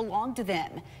doesn't belong to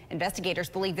them. Investigators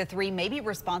believe the three may be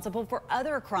responsible for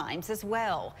other crimes as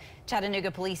well. Chattanooga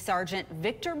Police Sergeant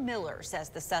Victor Miller says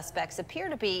the suspects appear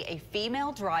to be a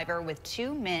female driver with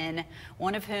two men,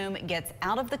 one of whom gets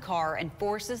out of the car and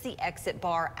forces the exit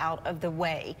bar out of the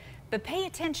way. But pay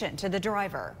attention to the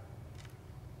driver.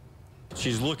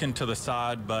 She's looking to the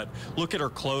side, but look at her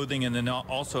clothing, and then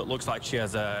also it looks like she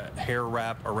has a hair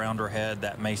wrap around her head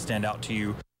that may stand out to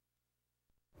you.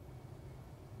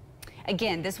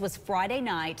 Again, this was Friday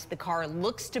night. The car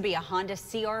looks to be a Honda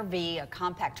CR-V, a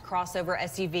compact crossover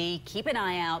SUV. Keep an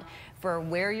eye out for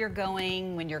where you're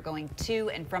going when you're going to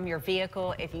and from your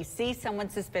vehicle. If you see someone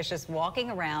suspicious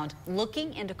walking around,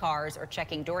 looking into cars or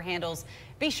checking door handles,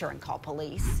 be sure and call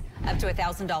police. Up to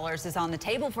 $1,000 is on the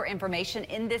table for information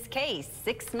in this case.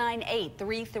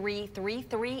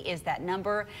 698-3333 is that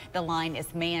number. The line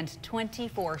is manned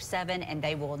 24/7, and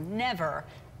they will never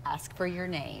ask for your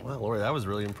name. Well, Lori, that was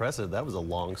really impressive. That was a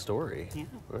long story. Yeah.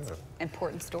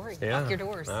 Important story. Yeah. Lock your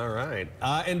doors. All right.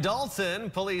 In Dalton,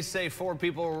 police say 4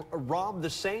 people robbed the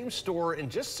same store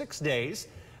in just 6 days.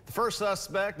 The first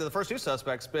two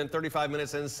suspects spent 35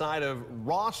 minutes inside of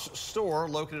Ross store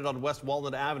located on West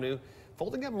Walnut Avenue,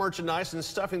 folding up merchandise and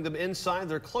stuffing them inside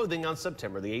their clothing on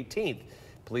September the 18th.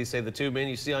 Police say the two men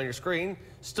you see on your screen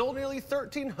stole nearly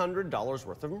 $1,300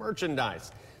 worth of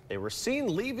merchandise. They were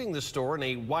seen leaving the store in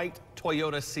a white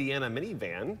Toyota Sienna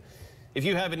minivan. If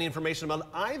you have any information about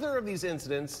either of these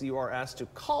incidents, you are asked to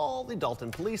call the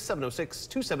Dalton Police,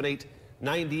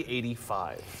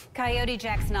 90-85. Coyote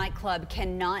Jack's nightclub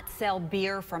cannot sell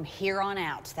beer from here on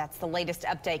out. That's the latest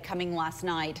update coming last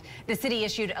night. The city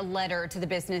issued a letter to the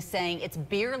business saying its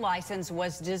beer license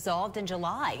was dissolved in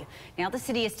July. Now the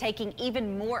city is taking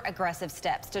even more aggressive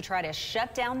steps to try to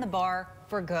shut down the bar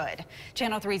for good.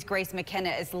 Channel 3's Grace McKenna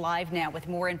is live now with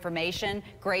more information.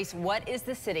 Grace, what is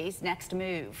the city's next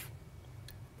move?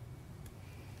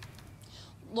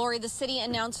 Lori, the city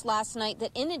announced last night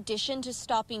that in addition to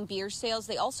stopping beer sales,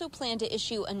 they also plan to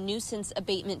issue a nuisance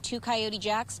abatement to Coyote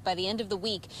Jack's by the end of the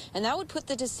week. And that would put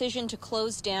the decision to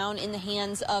close down in the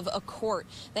hands of a court.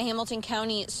 The Hamilton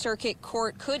County Circuit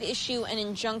Court could issue an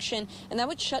injunction, and that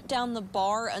would shut down the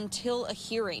bar until a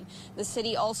hearing. The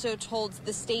city also told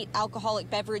the State Alcoholic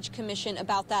Beverage Commission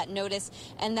about that notice,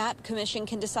 and that commission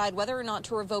can decide whether or not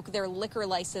to revoke their liquor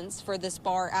license for this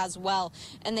bar as well.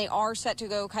 And they are set to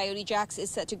go. Coyote Jack's is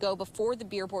set to go before the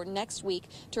beer board next week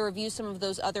to review some of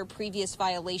those other previous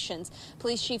violations.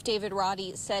 Police Chief David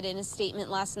Roddy said in a statement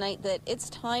last night that it's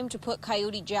time to put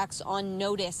Coyote Jack's on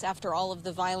notice after all of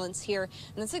the violence here.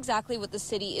 And that's exactly what the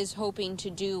city is hoping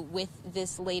to do with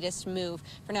this latest move.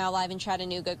 For now, live in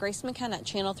Chattanooga, Grace McKenna,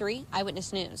 Channel 3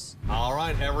 Eyewitness News. All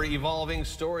right, ever evolving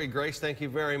story. Grace, thank you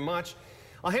very much.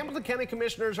 Hamilton County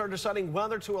Commissioners are deciding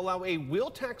whether to allow a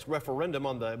wheel tax referendum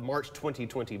on the March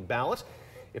 2020 ballot.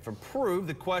 If approved,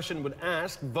 the question would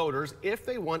ask voters if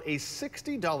they want a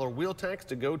 $60 wheel tax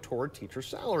to go toward teacher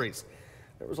salaries.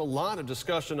 There was a lot of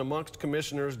discussion amongst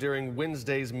commissioners during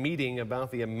Wednesday's meeting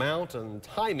about the amount and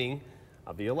timing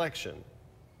of the election.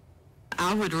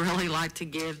 I would really like to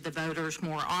give the voters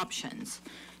more options.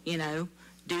 You know,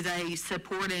 do they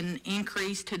support an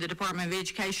increase to the Department of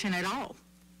Education at all?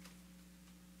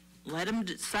 Let them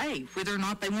say whether or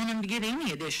not they want them to get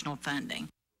any additional funding.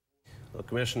 The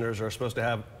commissioners are supposed to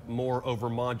have more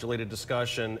overmodulated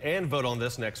discussion and vote on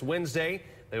this next Wednesday.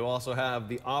 They will also have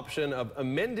the option of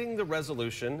amending the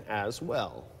resolution as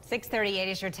well. 6:38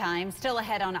 is your time. Still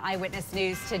ahead on Eyewitness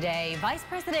News today. Vice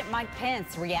President Mike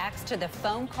Pence reacts to the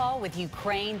phone call with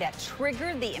Ukraine that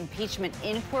triggered the impeachment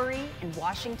inquiry in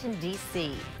Washington,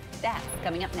 D.C. That's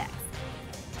coming up next.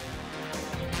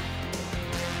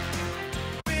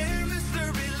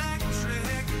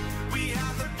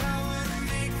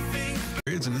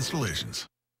 And installations.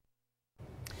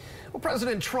 Well,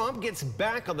 President Trump gets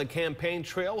back on the campaign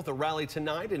trail with a rally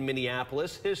tonight in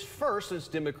Minneapolis, his first since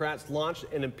Democrats launched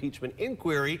an impeachment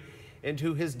inquiry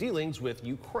into his dealings with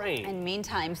Ukraine. And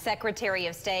meantime, Secretary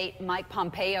of State Mike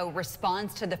Pompeo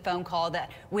responds to the phone call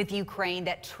with Ukraine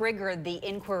that triggered the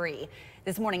inquiry.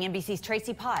 This morning, NBC's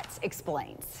Tracy Potts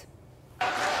explains.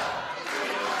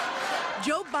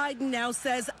 Joe Biden now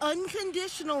says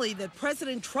unconditionally that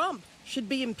President Trump should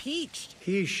be impeached.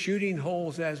 He is shooting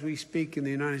holes as we speak in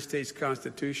the United States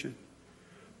Constitution,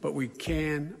 but we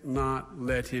cannot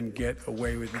let him get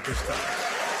away with it this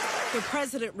time. The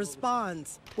president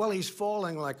responds. Well, he's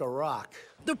falling like a rock.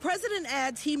 The president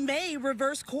adds he may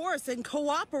reverse course and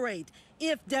cooperate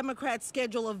if Democrats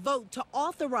schedule a vote to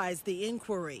authorize the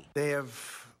inquiry. They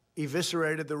have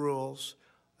eviscerated the rules.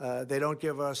 They don't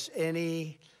give us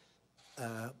any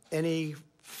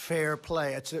fair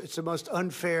play. It's the most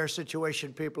unfair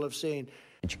situation people have seen.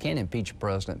 But you can't impeach a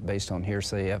president based on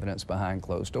hearsay evidence behind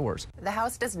closed doors. The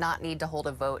House does not need to hold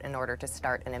a vote in order to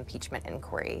start an impeachment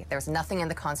inquiry. There's nothing in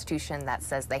the Constitution that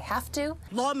says they have to.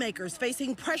 Lawmakers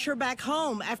facing pressure back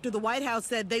home after the White House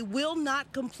said they will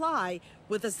not comply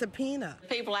with a subpoena.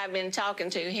 People I've been talking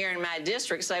to here in my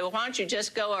district say, well, why don't you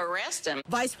just go arrest him?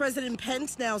 Vice President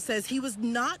Pence now says he was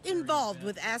not involved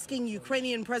with asking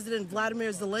Ukrainian President Vladimir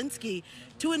Zelensky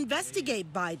to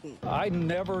investigate Biden. I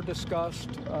never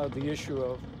discussed the issue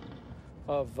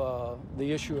of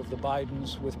the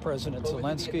Bidens with President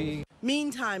Zelensky.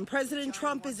 Meantime, President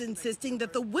Trump is insisting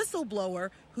that the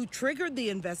whistleblower who triggered the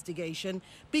investigation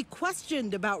be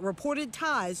questioned about reported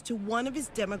ties to one of his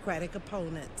Democratic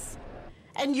opponents.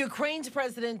 And Ukraine's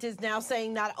president is now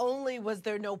saying not only was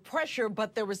there no pressure,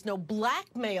 but there was no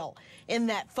blackmail in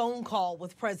that phone call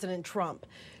with President Trump.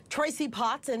 Tracy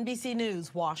Potts, NBC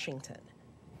News, Washington.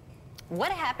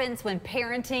 What happens when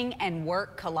parenting and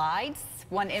work collides?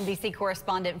 One NBC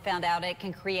correspondent found out it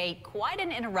can create quite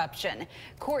an interruption.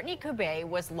 Courtney Kobe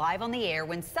was live on the air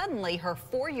when suddenly her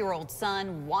 4-year-old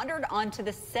son wandered onto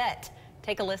the set.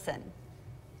 Take a listen.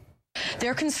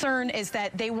 Their concern is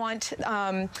that they want.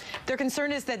 Their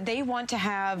concern is that they want to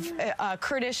have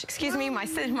Kurdish. Excuse me,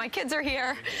 my kids are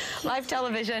here. Live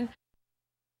television.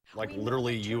 Like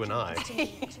literally you and I.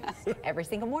 Every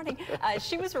single morning.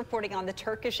 She was reporting on the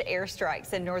Turkish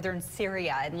airstrikes in northern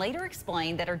Syria and later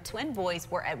explained that her twin boys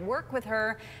were at work with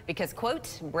her because,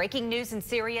 quote, breaking news in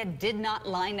Syria did not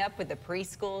line up with the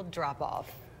preschool drop-off.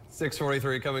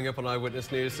 6:43 coming up on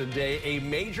Eyewitness News today. A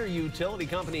major utility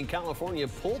company in California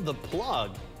pulled the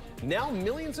plug. Now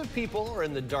millions of people are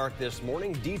in the dark this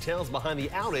morning. Details behind the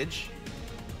outage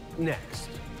next.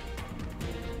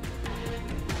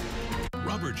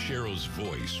 Robert Sherrill's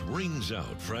voice rings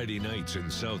out Friday nights in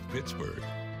South Pittsburgh.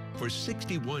 For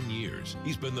 61 years,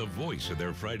 he's been the voice of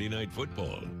their Friday night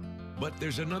football. But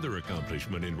there's another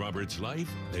accomplishment in Robert's life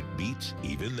that beats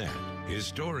even that. His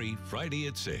story, Friday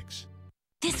at 6.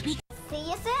 This week. See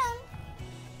you soon.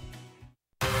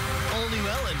 All New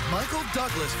Ellen, Michael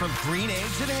Douglas from Green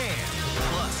Eggs and Ham.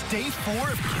 Plus, day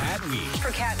 4 of Cat Week.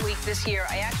 For Cat Week this year,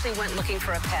 I actually went looking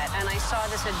for a pet, and I saw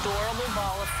this adorable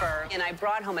ball of fur, and I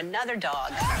brought home another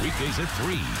dog. Weekdays at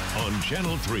 3 on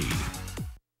Channel 3.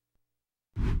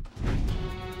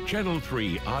 Channel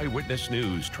 3 Eyewitness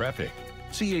News Traffic.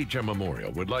 CHM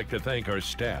Memorial would like to thank our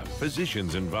staff,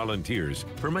 physicians, and volunteers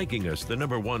for making us the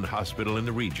 #1 hospital in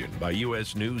the region by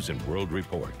U.S. News and World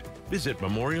Report. Visit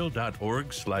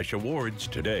memorial.org/awards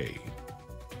today.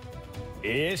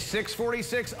 It's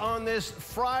 6:46 on this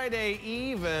Friday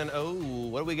even. Oh,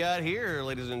 what do we got here,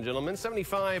 ladies and gentlemen?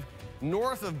 75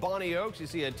 north of Bonnie Oaks. You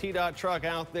see a TDOT truck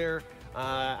out there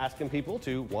asking people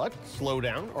to, what? Slow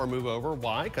down or move over.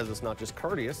 Why? Because it's not just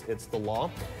courteous, it's the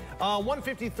law.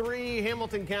 153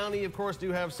 Hamilton County, of course,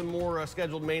 do have some more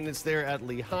scheduled maintenance there at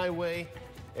Lee Highway.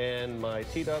 And my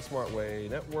TDOT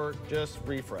SmartWay network just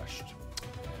refreshed.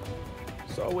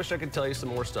 So I wish I could tell you some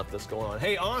more stuff that's going on.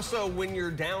 Hey, also, when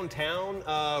you're downtown,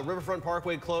 Riverfront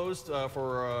Parkway closed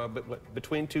for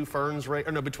between two ferns race,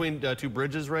 or no, between two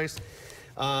bridges race.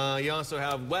 You also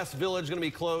have West Village going to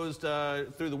be closed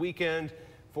through the weekend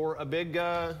for a big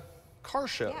car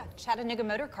show. Yeah, Chattanooga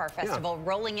Motor Car Festival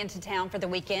rolling into town for the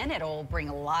weekend. It'll bring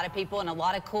a lot of people and a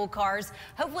lot of cool cars.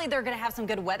 Hopefully they're going to have some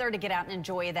good weather to get out and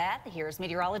enjoy that. Here's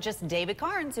meteorologist David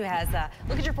Carnes, who has a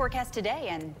look at your forecast today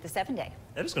and the 7-day.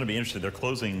 It is going to be interesting. They're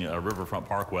closing Riverfront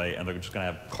Parkway, and they're just going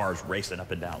to have cars racing up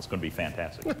and down. It's going to be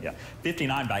fantastic. Yeah,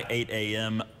 59 by 8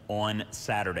 a.m. on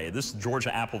Saturday. This is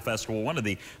Georgia Apple Festival, one of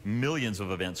the millions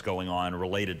of events going on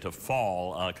related to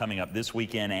fall coming up this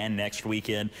weekend and next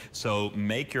weekend. So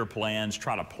make your plans,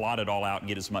 try to plot it all out and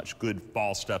get as much good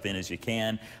fall stuff in as you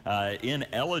can. In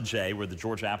Ellijay, where the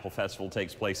Georgia Apple Festival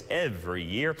takes place every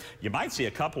year, you might see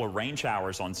a couple of rain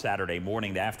showers on Saturday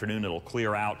morning. The afternoon it'll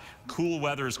clear out. Cool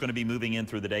weather is going to be moving in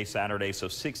through the day Saturday, so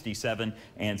 67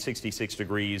 and 66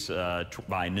 degrees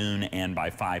by noon and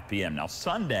by 5 p.m. Now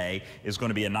Sunday is going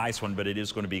to be a nice one, but it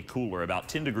is going to be cooler, about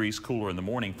 10 degrees cooler in the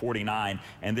morning, 49,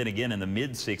 and then again in the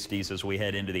mid-60s as we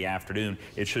head into the afternoon.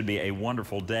 It should be a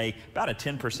wonderful day, about a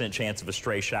 10% chance of a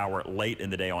stray shower late in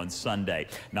the day on Sunday.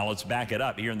 Now let's back it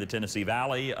up here in the Tennessee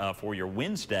Valley for your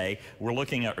Wednesday. We're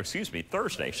looking at,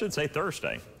 Thursday, I should say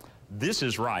Thursday. This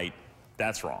is right.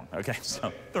 That's wrong. Okay,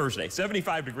 so Thursday,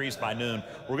 75 degrees by noon.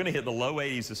 We're going to hit the low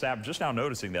 80s this afternoon. Just now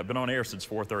noticing that. Been on air since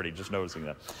 4:30, just noticing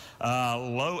that.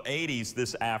 Low 80s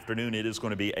this afternoon. It is going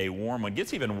to be a warm one.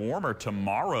 Gets even warmer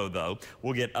tomorrow, though.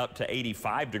 We'll get up to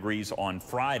 85 degrees on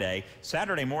Friday.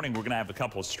 Saturday morning, we're going to have a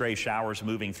couple of stray showers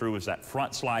moving through as that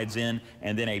front slides in,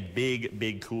 and then a big,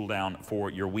 big cool down for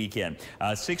your weekend.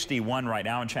 61 right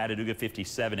now in Chattanooga,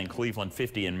 57 in Cleveland,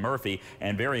 50 in Murphy,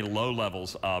 and very low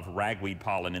levels of ragweed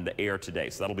pollen in the air today.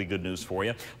 So that'll be good news for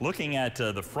you. Looking at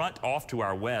the front off to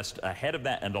our west, ahead of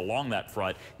that and along that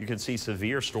front, you can see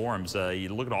severe storms.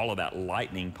 You look at all of that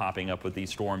lightning popping up with these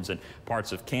storms in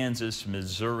parts of Kansas,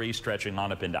 Missouri, stretching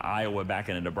on up into Iowa, back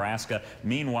into Nebraska.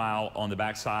 Meanwhile, on the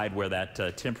backside where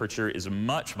that temperature is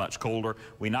much, much colder,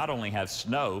 we not only have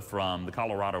snow from the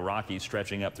Colorado Rockies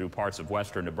stretching up through parts of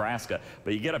western Nebraska,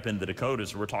 but you get up in the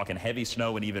Dakotas, we're talking heavy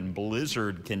snow and even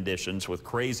blizzard conditions with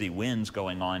crazy winds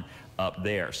going on up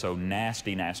there. So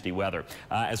nasty, nasty weather.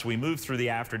 As we move through the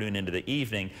afternoon into the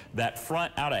evening, that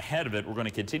front out ahead of it, we're going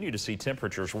to continue to see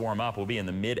temperatures warm up. We'll be in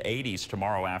the mid-80s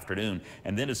tomorrow afternoon.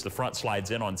 And then as the front slides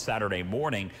in on Saturday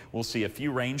morning, we'll see a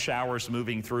few rain showers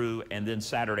moving through. And then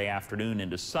Saturday afternoon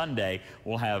into Sunday,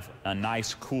 we'll have a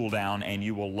nice cool down, and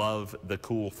you will love the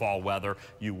cool fall weather.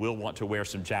 You will want to wear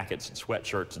some jackets and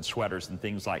sweatshirts and sweaters and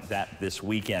things like that this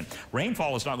weekend.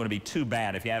 Rainfall is not going to be too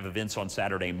bad. If you have events on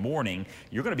Saturday morning,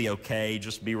 you're going to be okay okay.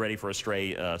 Just be ready for a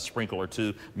stray sprinkle or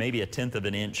two. Maybe a 1/10 of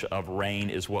an inch of rain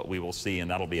is what we will see, and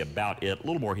that'll be about it. A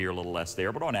little more here, a little less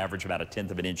there, but on average about a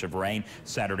 1/10 of an inch of rain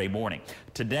Saturday morning.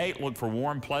 Today, look for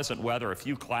warm, pleasant weather. A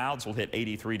few clouds will hit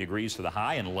 83 degrees for the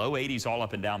high and low 80s all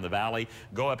up and down the valley.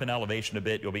 Go up in elevation a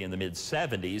bit, you'll be in the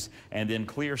mid-70s, and then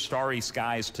clear, starry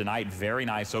skies tonight. Very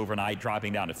nice overnight,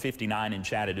 dropping down to 59 in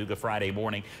Chattanooga Friday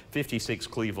morning, 56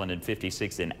 Cleveland, and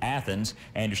 56 in Athens.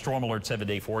 And your Storm Alert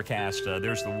 7-day forecast,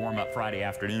 there's the warm-up Friday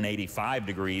afternoon, 85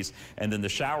 degrees, and then the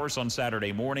showers on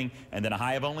Saturday morning, and then a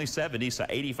high of only 70, so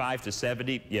 85 to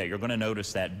 70. Yeah, you're going to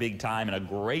notice that big time, and a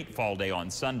great fall day on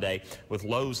Sunday with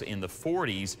lows in the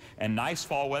 40s, and nice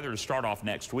fall weather to start off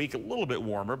next week. A little bit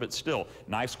warmer, but still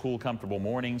nice, cool, comfortable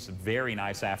mornings, very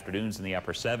nice afternoons in the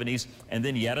upper 70s, and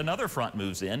then yet another front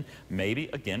moves in, maybe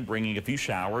again bringing a few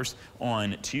showers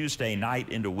on Tuesday night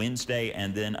into Wednesday,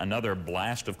 and then another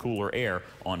blast of cooler air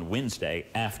on Wednesday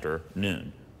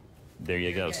afternoon. There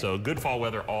you go. So good fall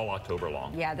weather all October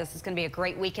long. Yeah, this is going to be a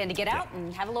great weekend to get out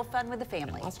and have a little fun with the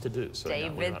family. And lots to do. So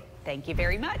David, thank you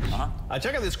very much.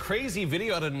 Check out this crazy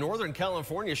video out of Northern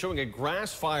California showing a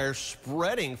grass fire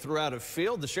spreading throughout a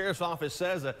field. The sheriff's office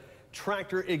says a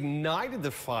tractor ignited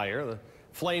the fire. The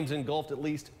flames engulfed at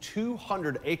least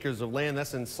 200 acres of land.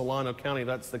 That's in Solano County.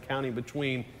 That's the county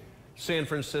between San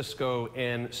Francisco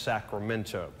and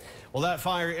Sacramento. Well, that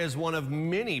fire is one of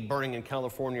many burning in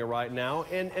California right now.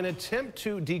 In an attempt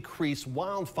to decrease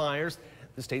wildfires,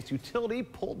 the state's utility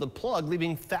pulled the plug,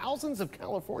 leaving thousands of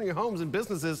California homes and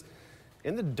businesses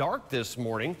in the dark this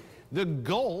morning. The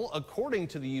goal, according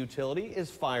to the utility,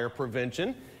 is fire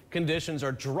prevention. Conditions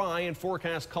are dry and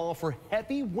forecasts call for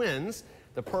heavy winds,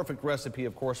 the perfect recipe,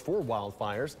 of course, for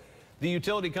wildfires. The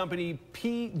utility company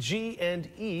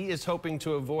PG&E is hoping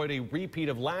to avoid a repeat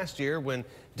of last year when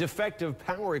defective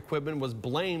power equipment was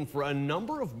blamed for a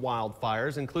number of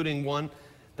wildfires, including one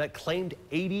that claimed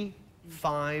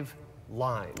 85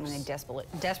 lives. And they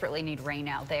desperately need rain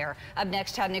out there. Up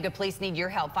next, Chattanooga police need your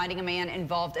help finding a man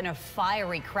involved in a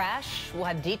fiery crash. We'll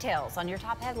have details on your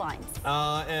top headlines.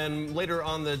 And later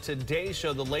on the Today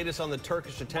Show, the latest on the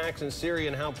Turkish attacks in Syria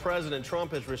and how President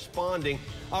Trump is responding.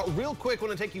 Real quick, I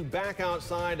want to take you back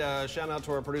outside. Shout out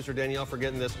to our producer Danielle for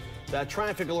getting this. That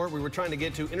traffic alert we were trying to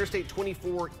get to, Interstate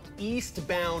 24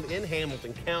 eastbound in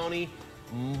Hamilton County.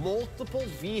 Multiple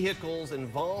vehicles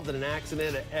involved in an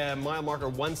accident at mile marker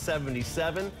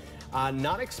 177.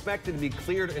 Not expected to be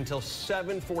cleared until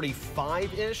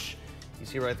 7:45-ish. You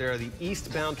see right there, the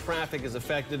eastbound traffic is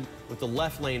affected with the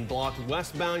left lane blocked.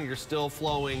 Westbound, you're still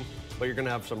flowing, but you're going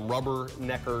to have some rubber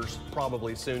neckers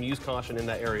probably soon. Use caution in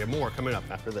that area. More coming up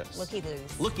after this.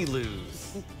 Looky-loos.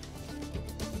 Looky-loos.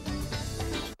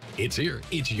 It's here,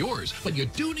 it's yours, but you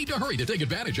do need to hurry to take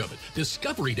advantage of it.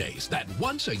 Discovery Days, that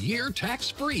once-a-year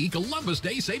tax-free Columbus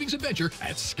Day savings adventure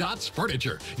at Scott's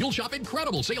Furniture. You'll shop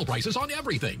incredible sale prices on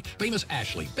everything. Famous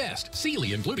Ashley, Best,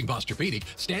 Sealy, including Posturepedic,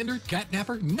 Standard,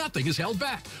 Catnapper, nothing is held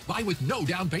back. Buy with no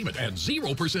down payment and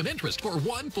 0% interest for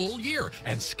 1 full year.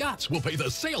 And Scott's will pay the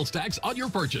sales tax on your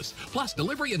purchase. Plus,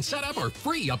 delivery and setup are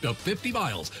free up to 50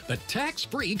 miles. The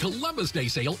tax-free Columbus Day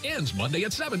sale ends Monday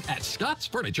at 7 at Scott's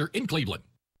Furniture in Cleveland.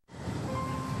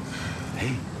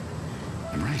 Hey,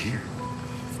 I'm right here.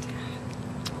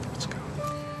 Let's go.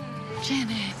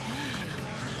 Janet,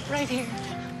 right here.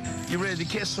 You ready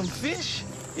to catch some fish?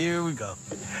 Here we go.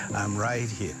 I'm right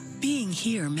here. Being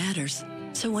here matters.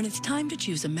 So when it's time to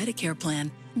choose a Medicare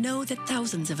plan, know that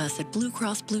thousands of us at Blue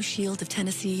Cross Blue Shield of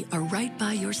Tennessee are right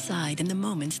by your side in the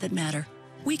moments that matter.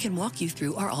 We can walk you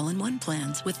through our all-in-one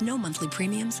plans with no monthly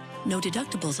premiums, no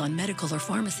deductibles on medical or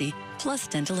pharmacy, plus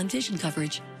dental and vision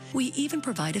coverage. We even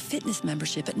provide a fitness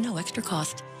membership at no extra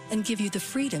cost and give you the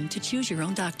freedom to choose your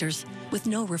own doctors with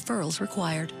no referrals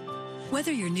required.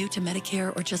 Whether you're new to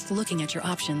Medicare or just looking at your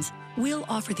options, we'll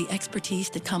offer the expertise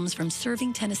that comes from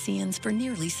serving Tennesseans for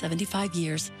nearly 75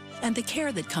 years and the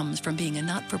care that comes from being a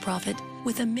not-for-profit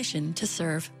with a mission to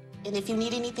serve. And if you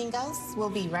need anything else, we'll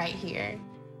be right here.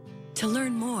 To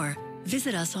learn more,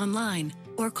 visit us online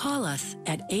or call us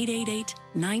at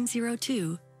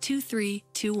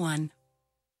 888-902-2321.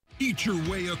 Eat your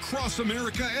way across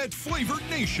America at Flavored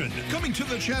Nation. Coming to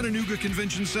the Chattanooga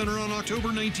Convention Center on October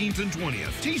 19th and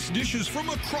 20th. Taste dishes from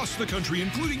across the country,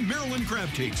 including Maryland crab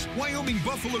cakes, Wyoming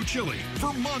buffalo chili,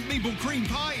 Vermont maple cream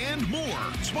pie, and more.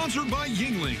 Sponsored by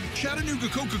Yingling, Chattanooga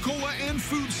Coca-Cola, and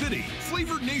Food City.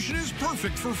 Flavored Nation is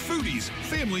perfect for foodies,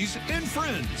 families, and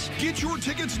friends. Get your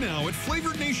tickets now at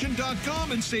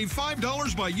flavorednation.com and save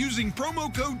 $5 by using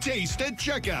promo code TASTE at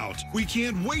checkout. We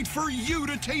can't wait for you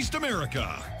to taste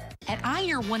America. At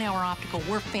iYear 1 Hour Optical,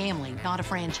 we're family, not a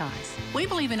franchise. We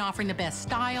believe in offering the best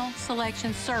style,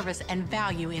 selection, service, and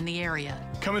value in the area.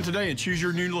 Come in today and choose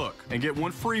your new look and get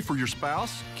one free for your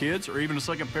spouse, kids, or even a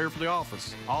second pair for the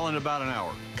office, all in about an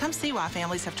hour. Come see why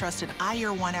families have trusted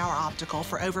iYear 1 Hour Optical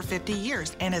for over 50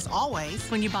 years. And as always,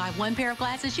 when you buy one pair of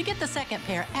glasses, you get the second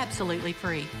pair absolutely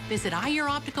free. Visit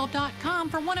iYearOptical.com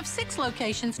for one of 6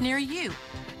 locations near you.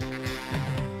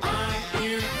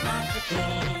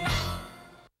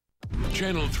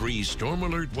 Channel 3 Storm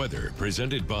Alert Weather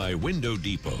presented by Window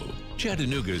Depot,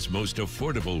 Chattanooga's most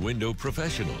affordable window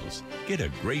professionals. Get a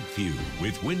great view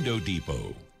with Window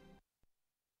Depot.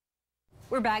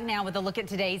 We're back now with a look at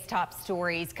today's top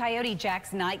stories. Coyote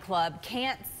Jack's nightclub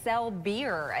can't sell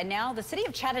beer, and now the city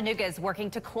of Chattanooga is working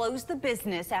to close the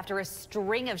business after a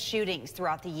string of shootings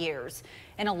throughout the years.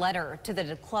 In a letter to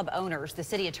the club owners, the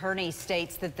city attorney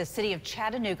states that the city of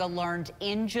Chattanooga learned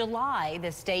in July the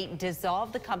state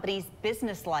dissolved the company's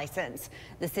business license.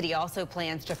 The city also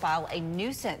plans to file a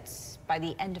nuisance by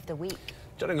the end of the week.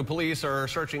 Chattanooga police are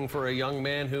searching for a young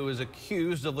man who is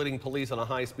accused of leading police on a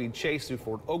high-speed chase through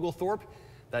Fort Oglethorpe.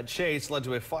 That chase led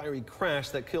to a fiery crash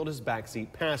that killed his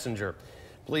backseat passenger.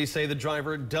 Police say the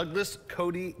driver, Douglas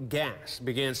Cody Gass,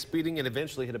 began speeding and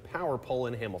eventually hit a power pole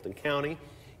in Hamilton County.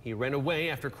 He ran away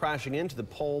after crashing into the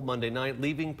pole Monday night,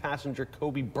 leaving passenger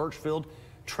Kobe Birchfield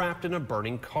trapped in a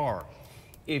burning car.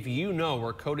 If you know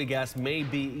where Cody Gass may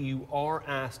be, you are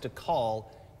asked to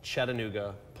call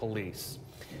Chattanooga Police.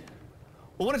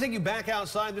 We want to take you back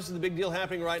outside. This is the big deal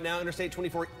happening right now. Interstate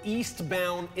 24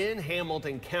 eastbound in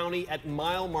Hamilton County at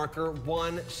mile marker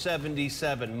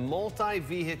 177.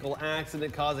 Multi-vehicle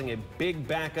accident causing a big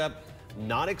backup.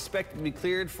 Not expected to be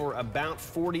cleared for about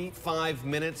 45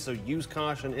 minutes, so use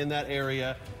caution in that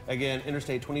area. Again,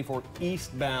 Interstate 24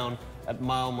 eastbound at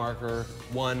mile marker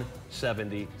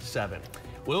 177.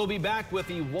 We'll be back with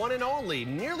the one and only,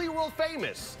 nearly world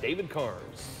famous David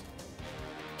Carnes.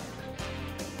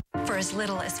 For as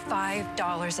little as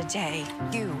 $5 a day,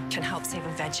 you can help save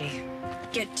a veggie.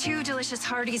 Get 2 delicious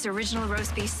Hardee's original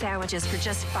roast beef sandwiches for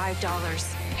just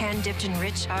 $5. Hand-dipped in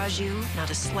rich au jus, not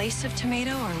a slice of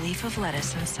tomato or leaf of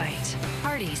lettuce in sight.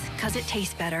 Hardee's, 'cause it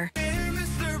tastes better.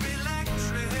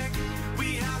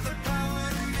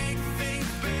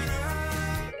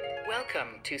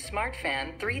 Welcome to Smart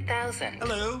Fan 3000.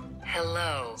 Hello.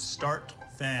 Hello. Start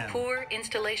fan. Poor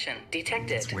installation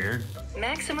detected. It's weird.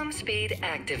 Maximum speed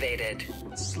activated.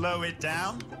 Slow it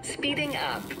down. Speeding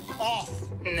up. Off.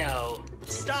 No.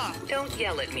 Stop. Don't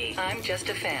yell at me. I'm just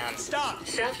a fan. Stop.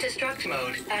 Self-destruct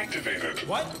mode activated.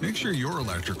 What? Make sure your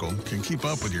electrical can keep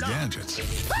up with your gadgets.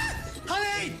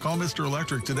 Honey! Call Mr.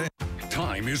 Electric today.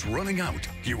 Time is running out.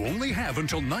 You only have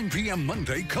until 9 p.m.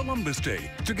 Monday, Columbus Day,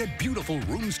 to get beautiful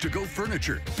rooms-to-go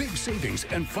furniture, big savings,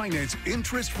 and finance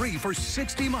interest-free for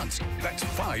 60 months. That's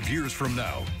 5 years from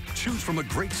now. Choose from a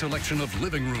great selection of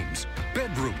living rooms,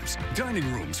 bedrooms,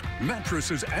 dining rooms,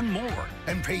 mattresses, and more.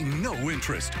 And pay no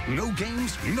interest, no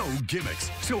games, no gimmicks.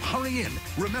 So hurry in.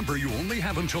 Remember, you only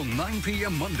have until 9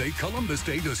 p.m. Monday, Columbus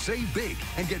Day, to save big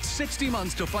and get 60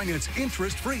 months to finance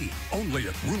interest-free. Only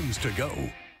at Rooms to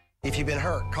Go. If you've been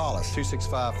hurt, call us,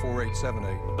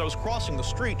 265-4878. I was crossing the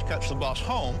street to catch the bus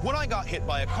home when I got hit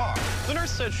by a car. The nurse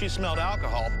said she smelled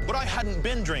alcohol, but I hadn't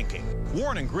been drinking.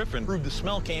 Warren and Griffin proved the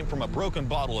smell came from a broken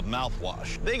bottle of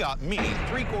mouthwash. They got me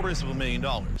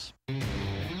 $750,000.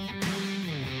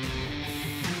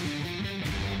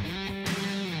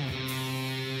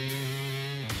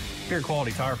 Here at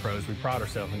Quality Tire Pros, we pride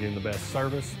ourselves in giving the best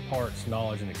service, parts,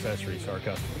 knowledge, and accessories to our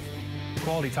customers. The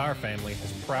Quality Tire family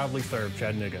has proudly served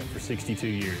Chattanooga for 62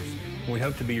 years, and we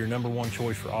hope to be your #1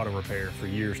 choice for auto repair for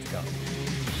years to come.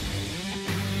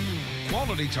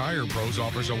 Quality Tire Pros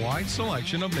offers a wide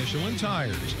selection of Michelin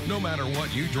tires. No matter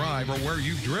what you drive or where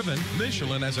you've driven,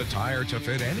 Michelin has a tire to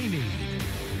fit any need.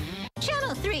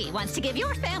 Channel 3 wants to give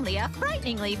your family a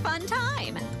frighteningly fun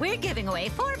time. We're giving away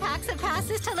 4 packs of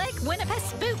passes to Lake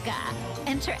Winnipesaukee.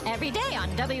 Enter every day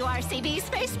on WRCB's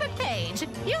Facebook page.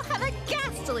 You'll have a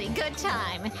ghastly good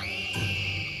time.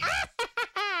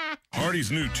 Hardee's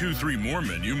new 2-3 More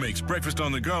menu makes breakfast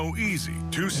on the go easy.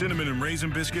 2 cinnamon and raisin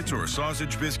biscuits or a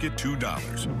sausage biscuit,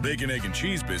 $2. Bacon, egg, and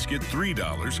cheese biscuit,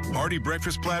 $3. Hardy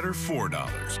breakfast platter,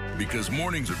 $4. Because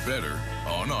mornings are better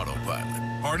on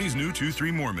autopilot. Hardee's new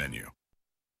 2-3 More menu.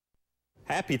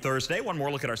 Happy Thursday. One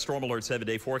more look at our Storm Alert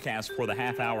 7-day forecast for the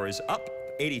half hour is up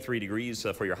 83 degrees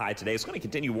for your high today. It's going to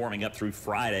continue warming up through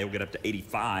Friday. We'll get up to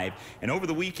 85. And over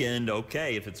the weekend,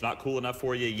 okay, if it's not cool enough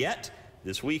for you yet,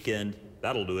 this weekend,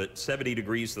 That'll do it. 70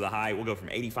 degrees to the high. We'll go from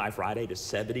 85 Friday to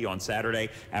 70 on Saturday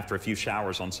after a few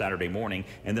showers on Saturday morning.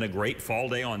 And then a great fall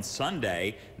day on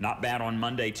Sunday. Not bad on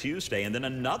Monday, Tuesday. And then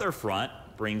another front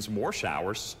brings more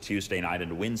showers Tuesday night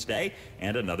into Wednesday,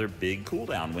 and another big cool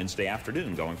down Wednesday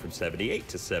afternoon, going from 78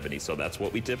 to 70. So that's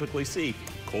what we typically see.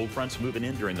 Cold fronts moving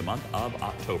in during the month of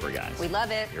October, guys. We love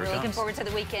it. Here We're it looking comes. forward to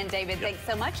the weekend, David. Yep. Thanks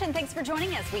so much, and thanks for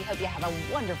joining us. We hope you have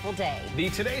a wonderful day.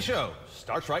 The Today Show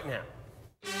starts right now.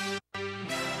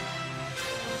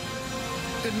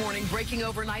 Good morning. Breaking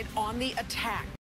overnight on the attack.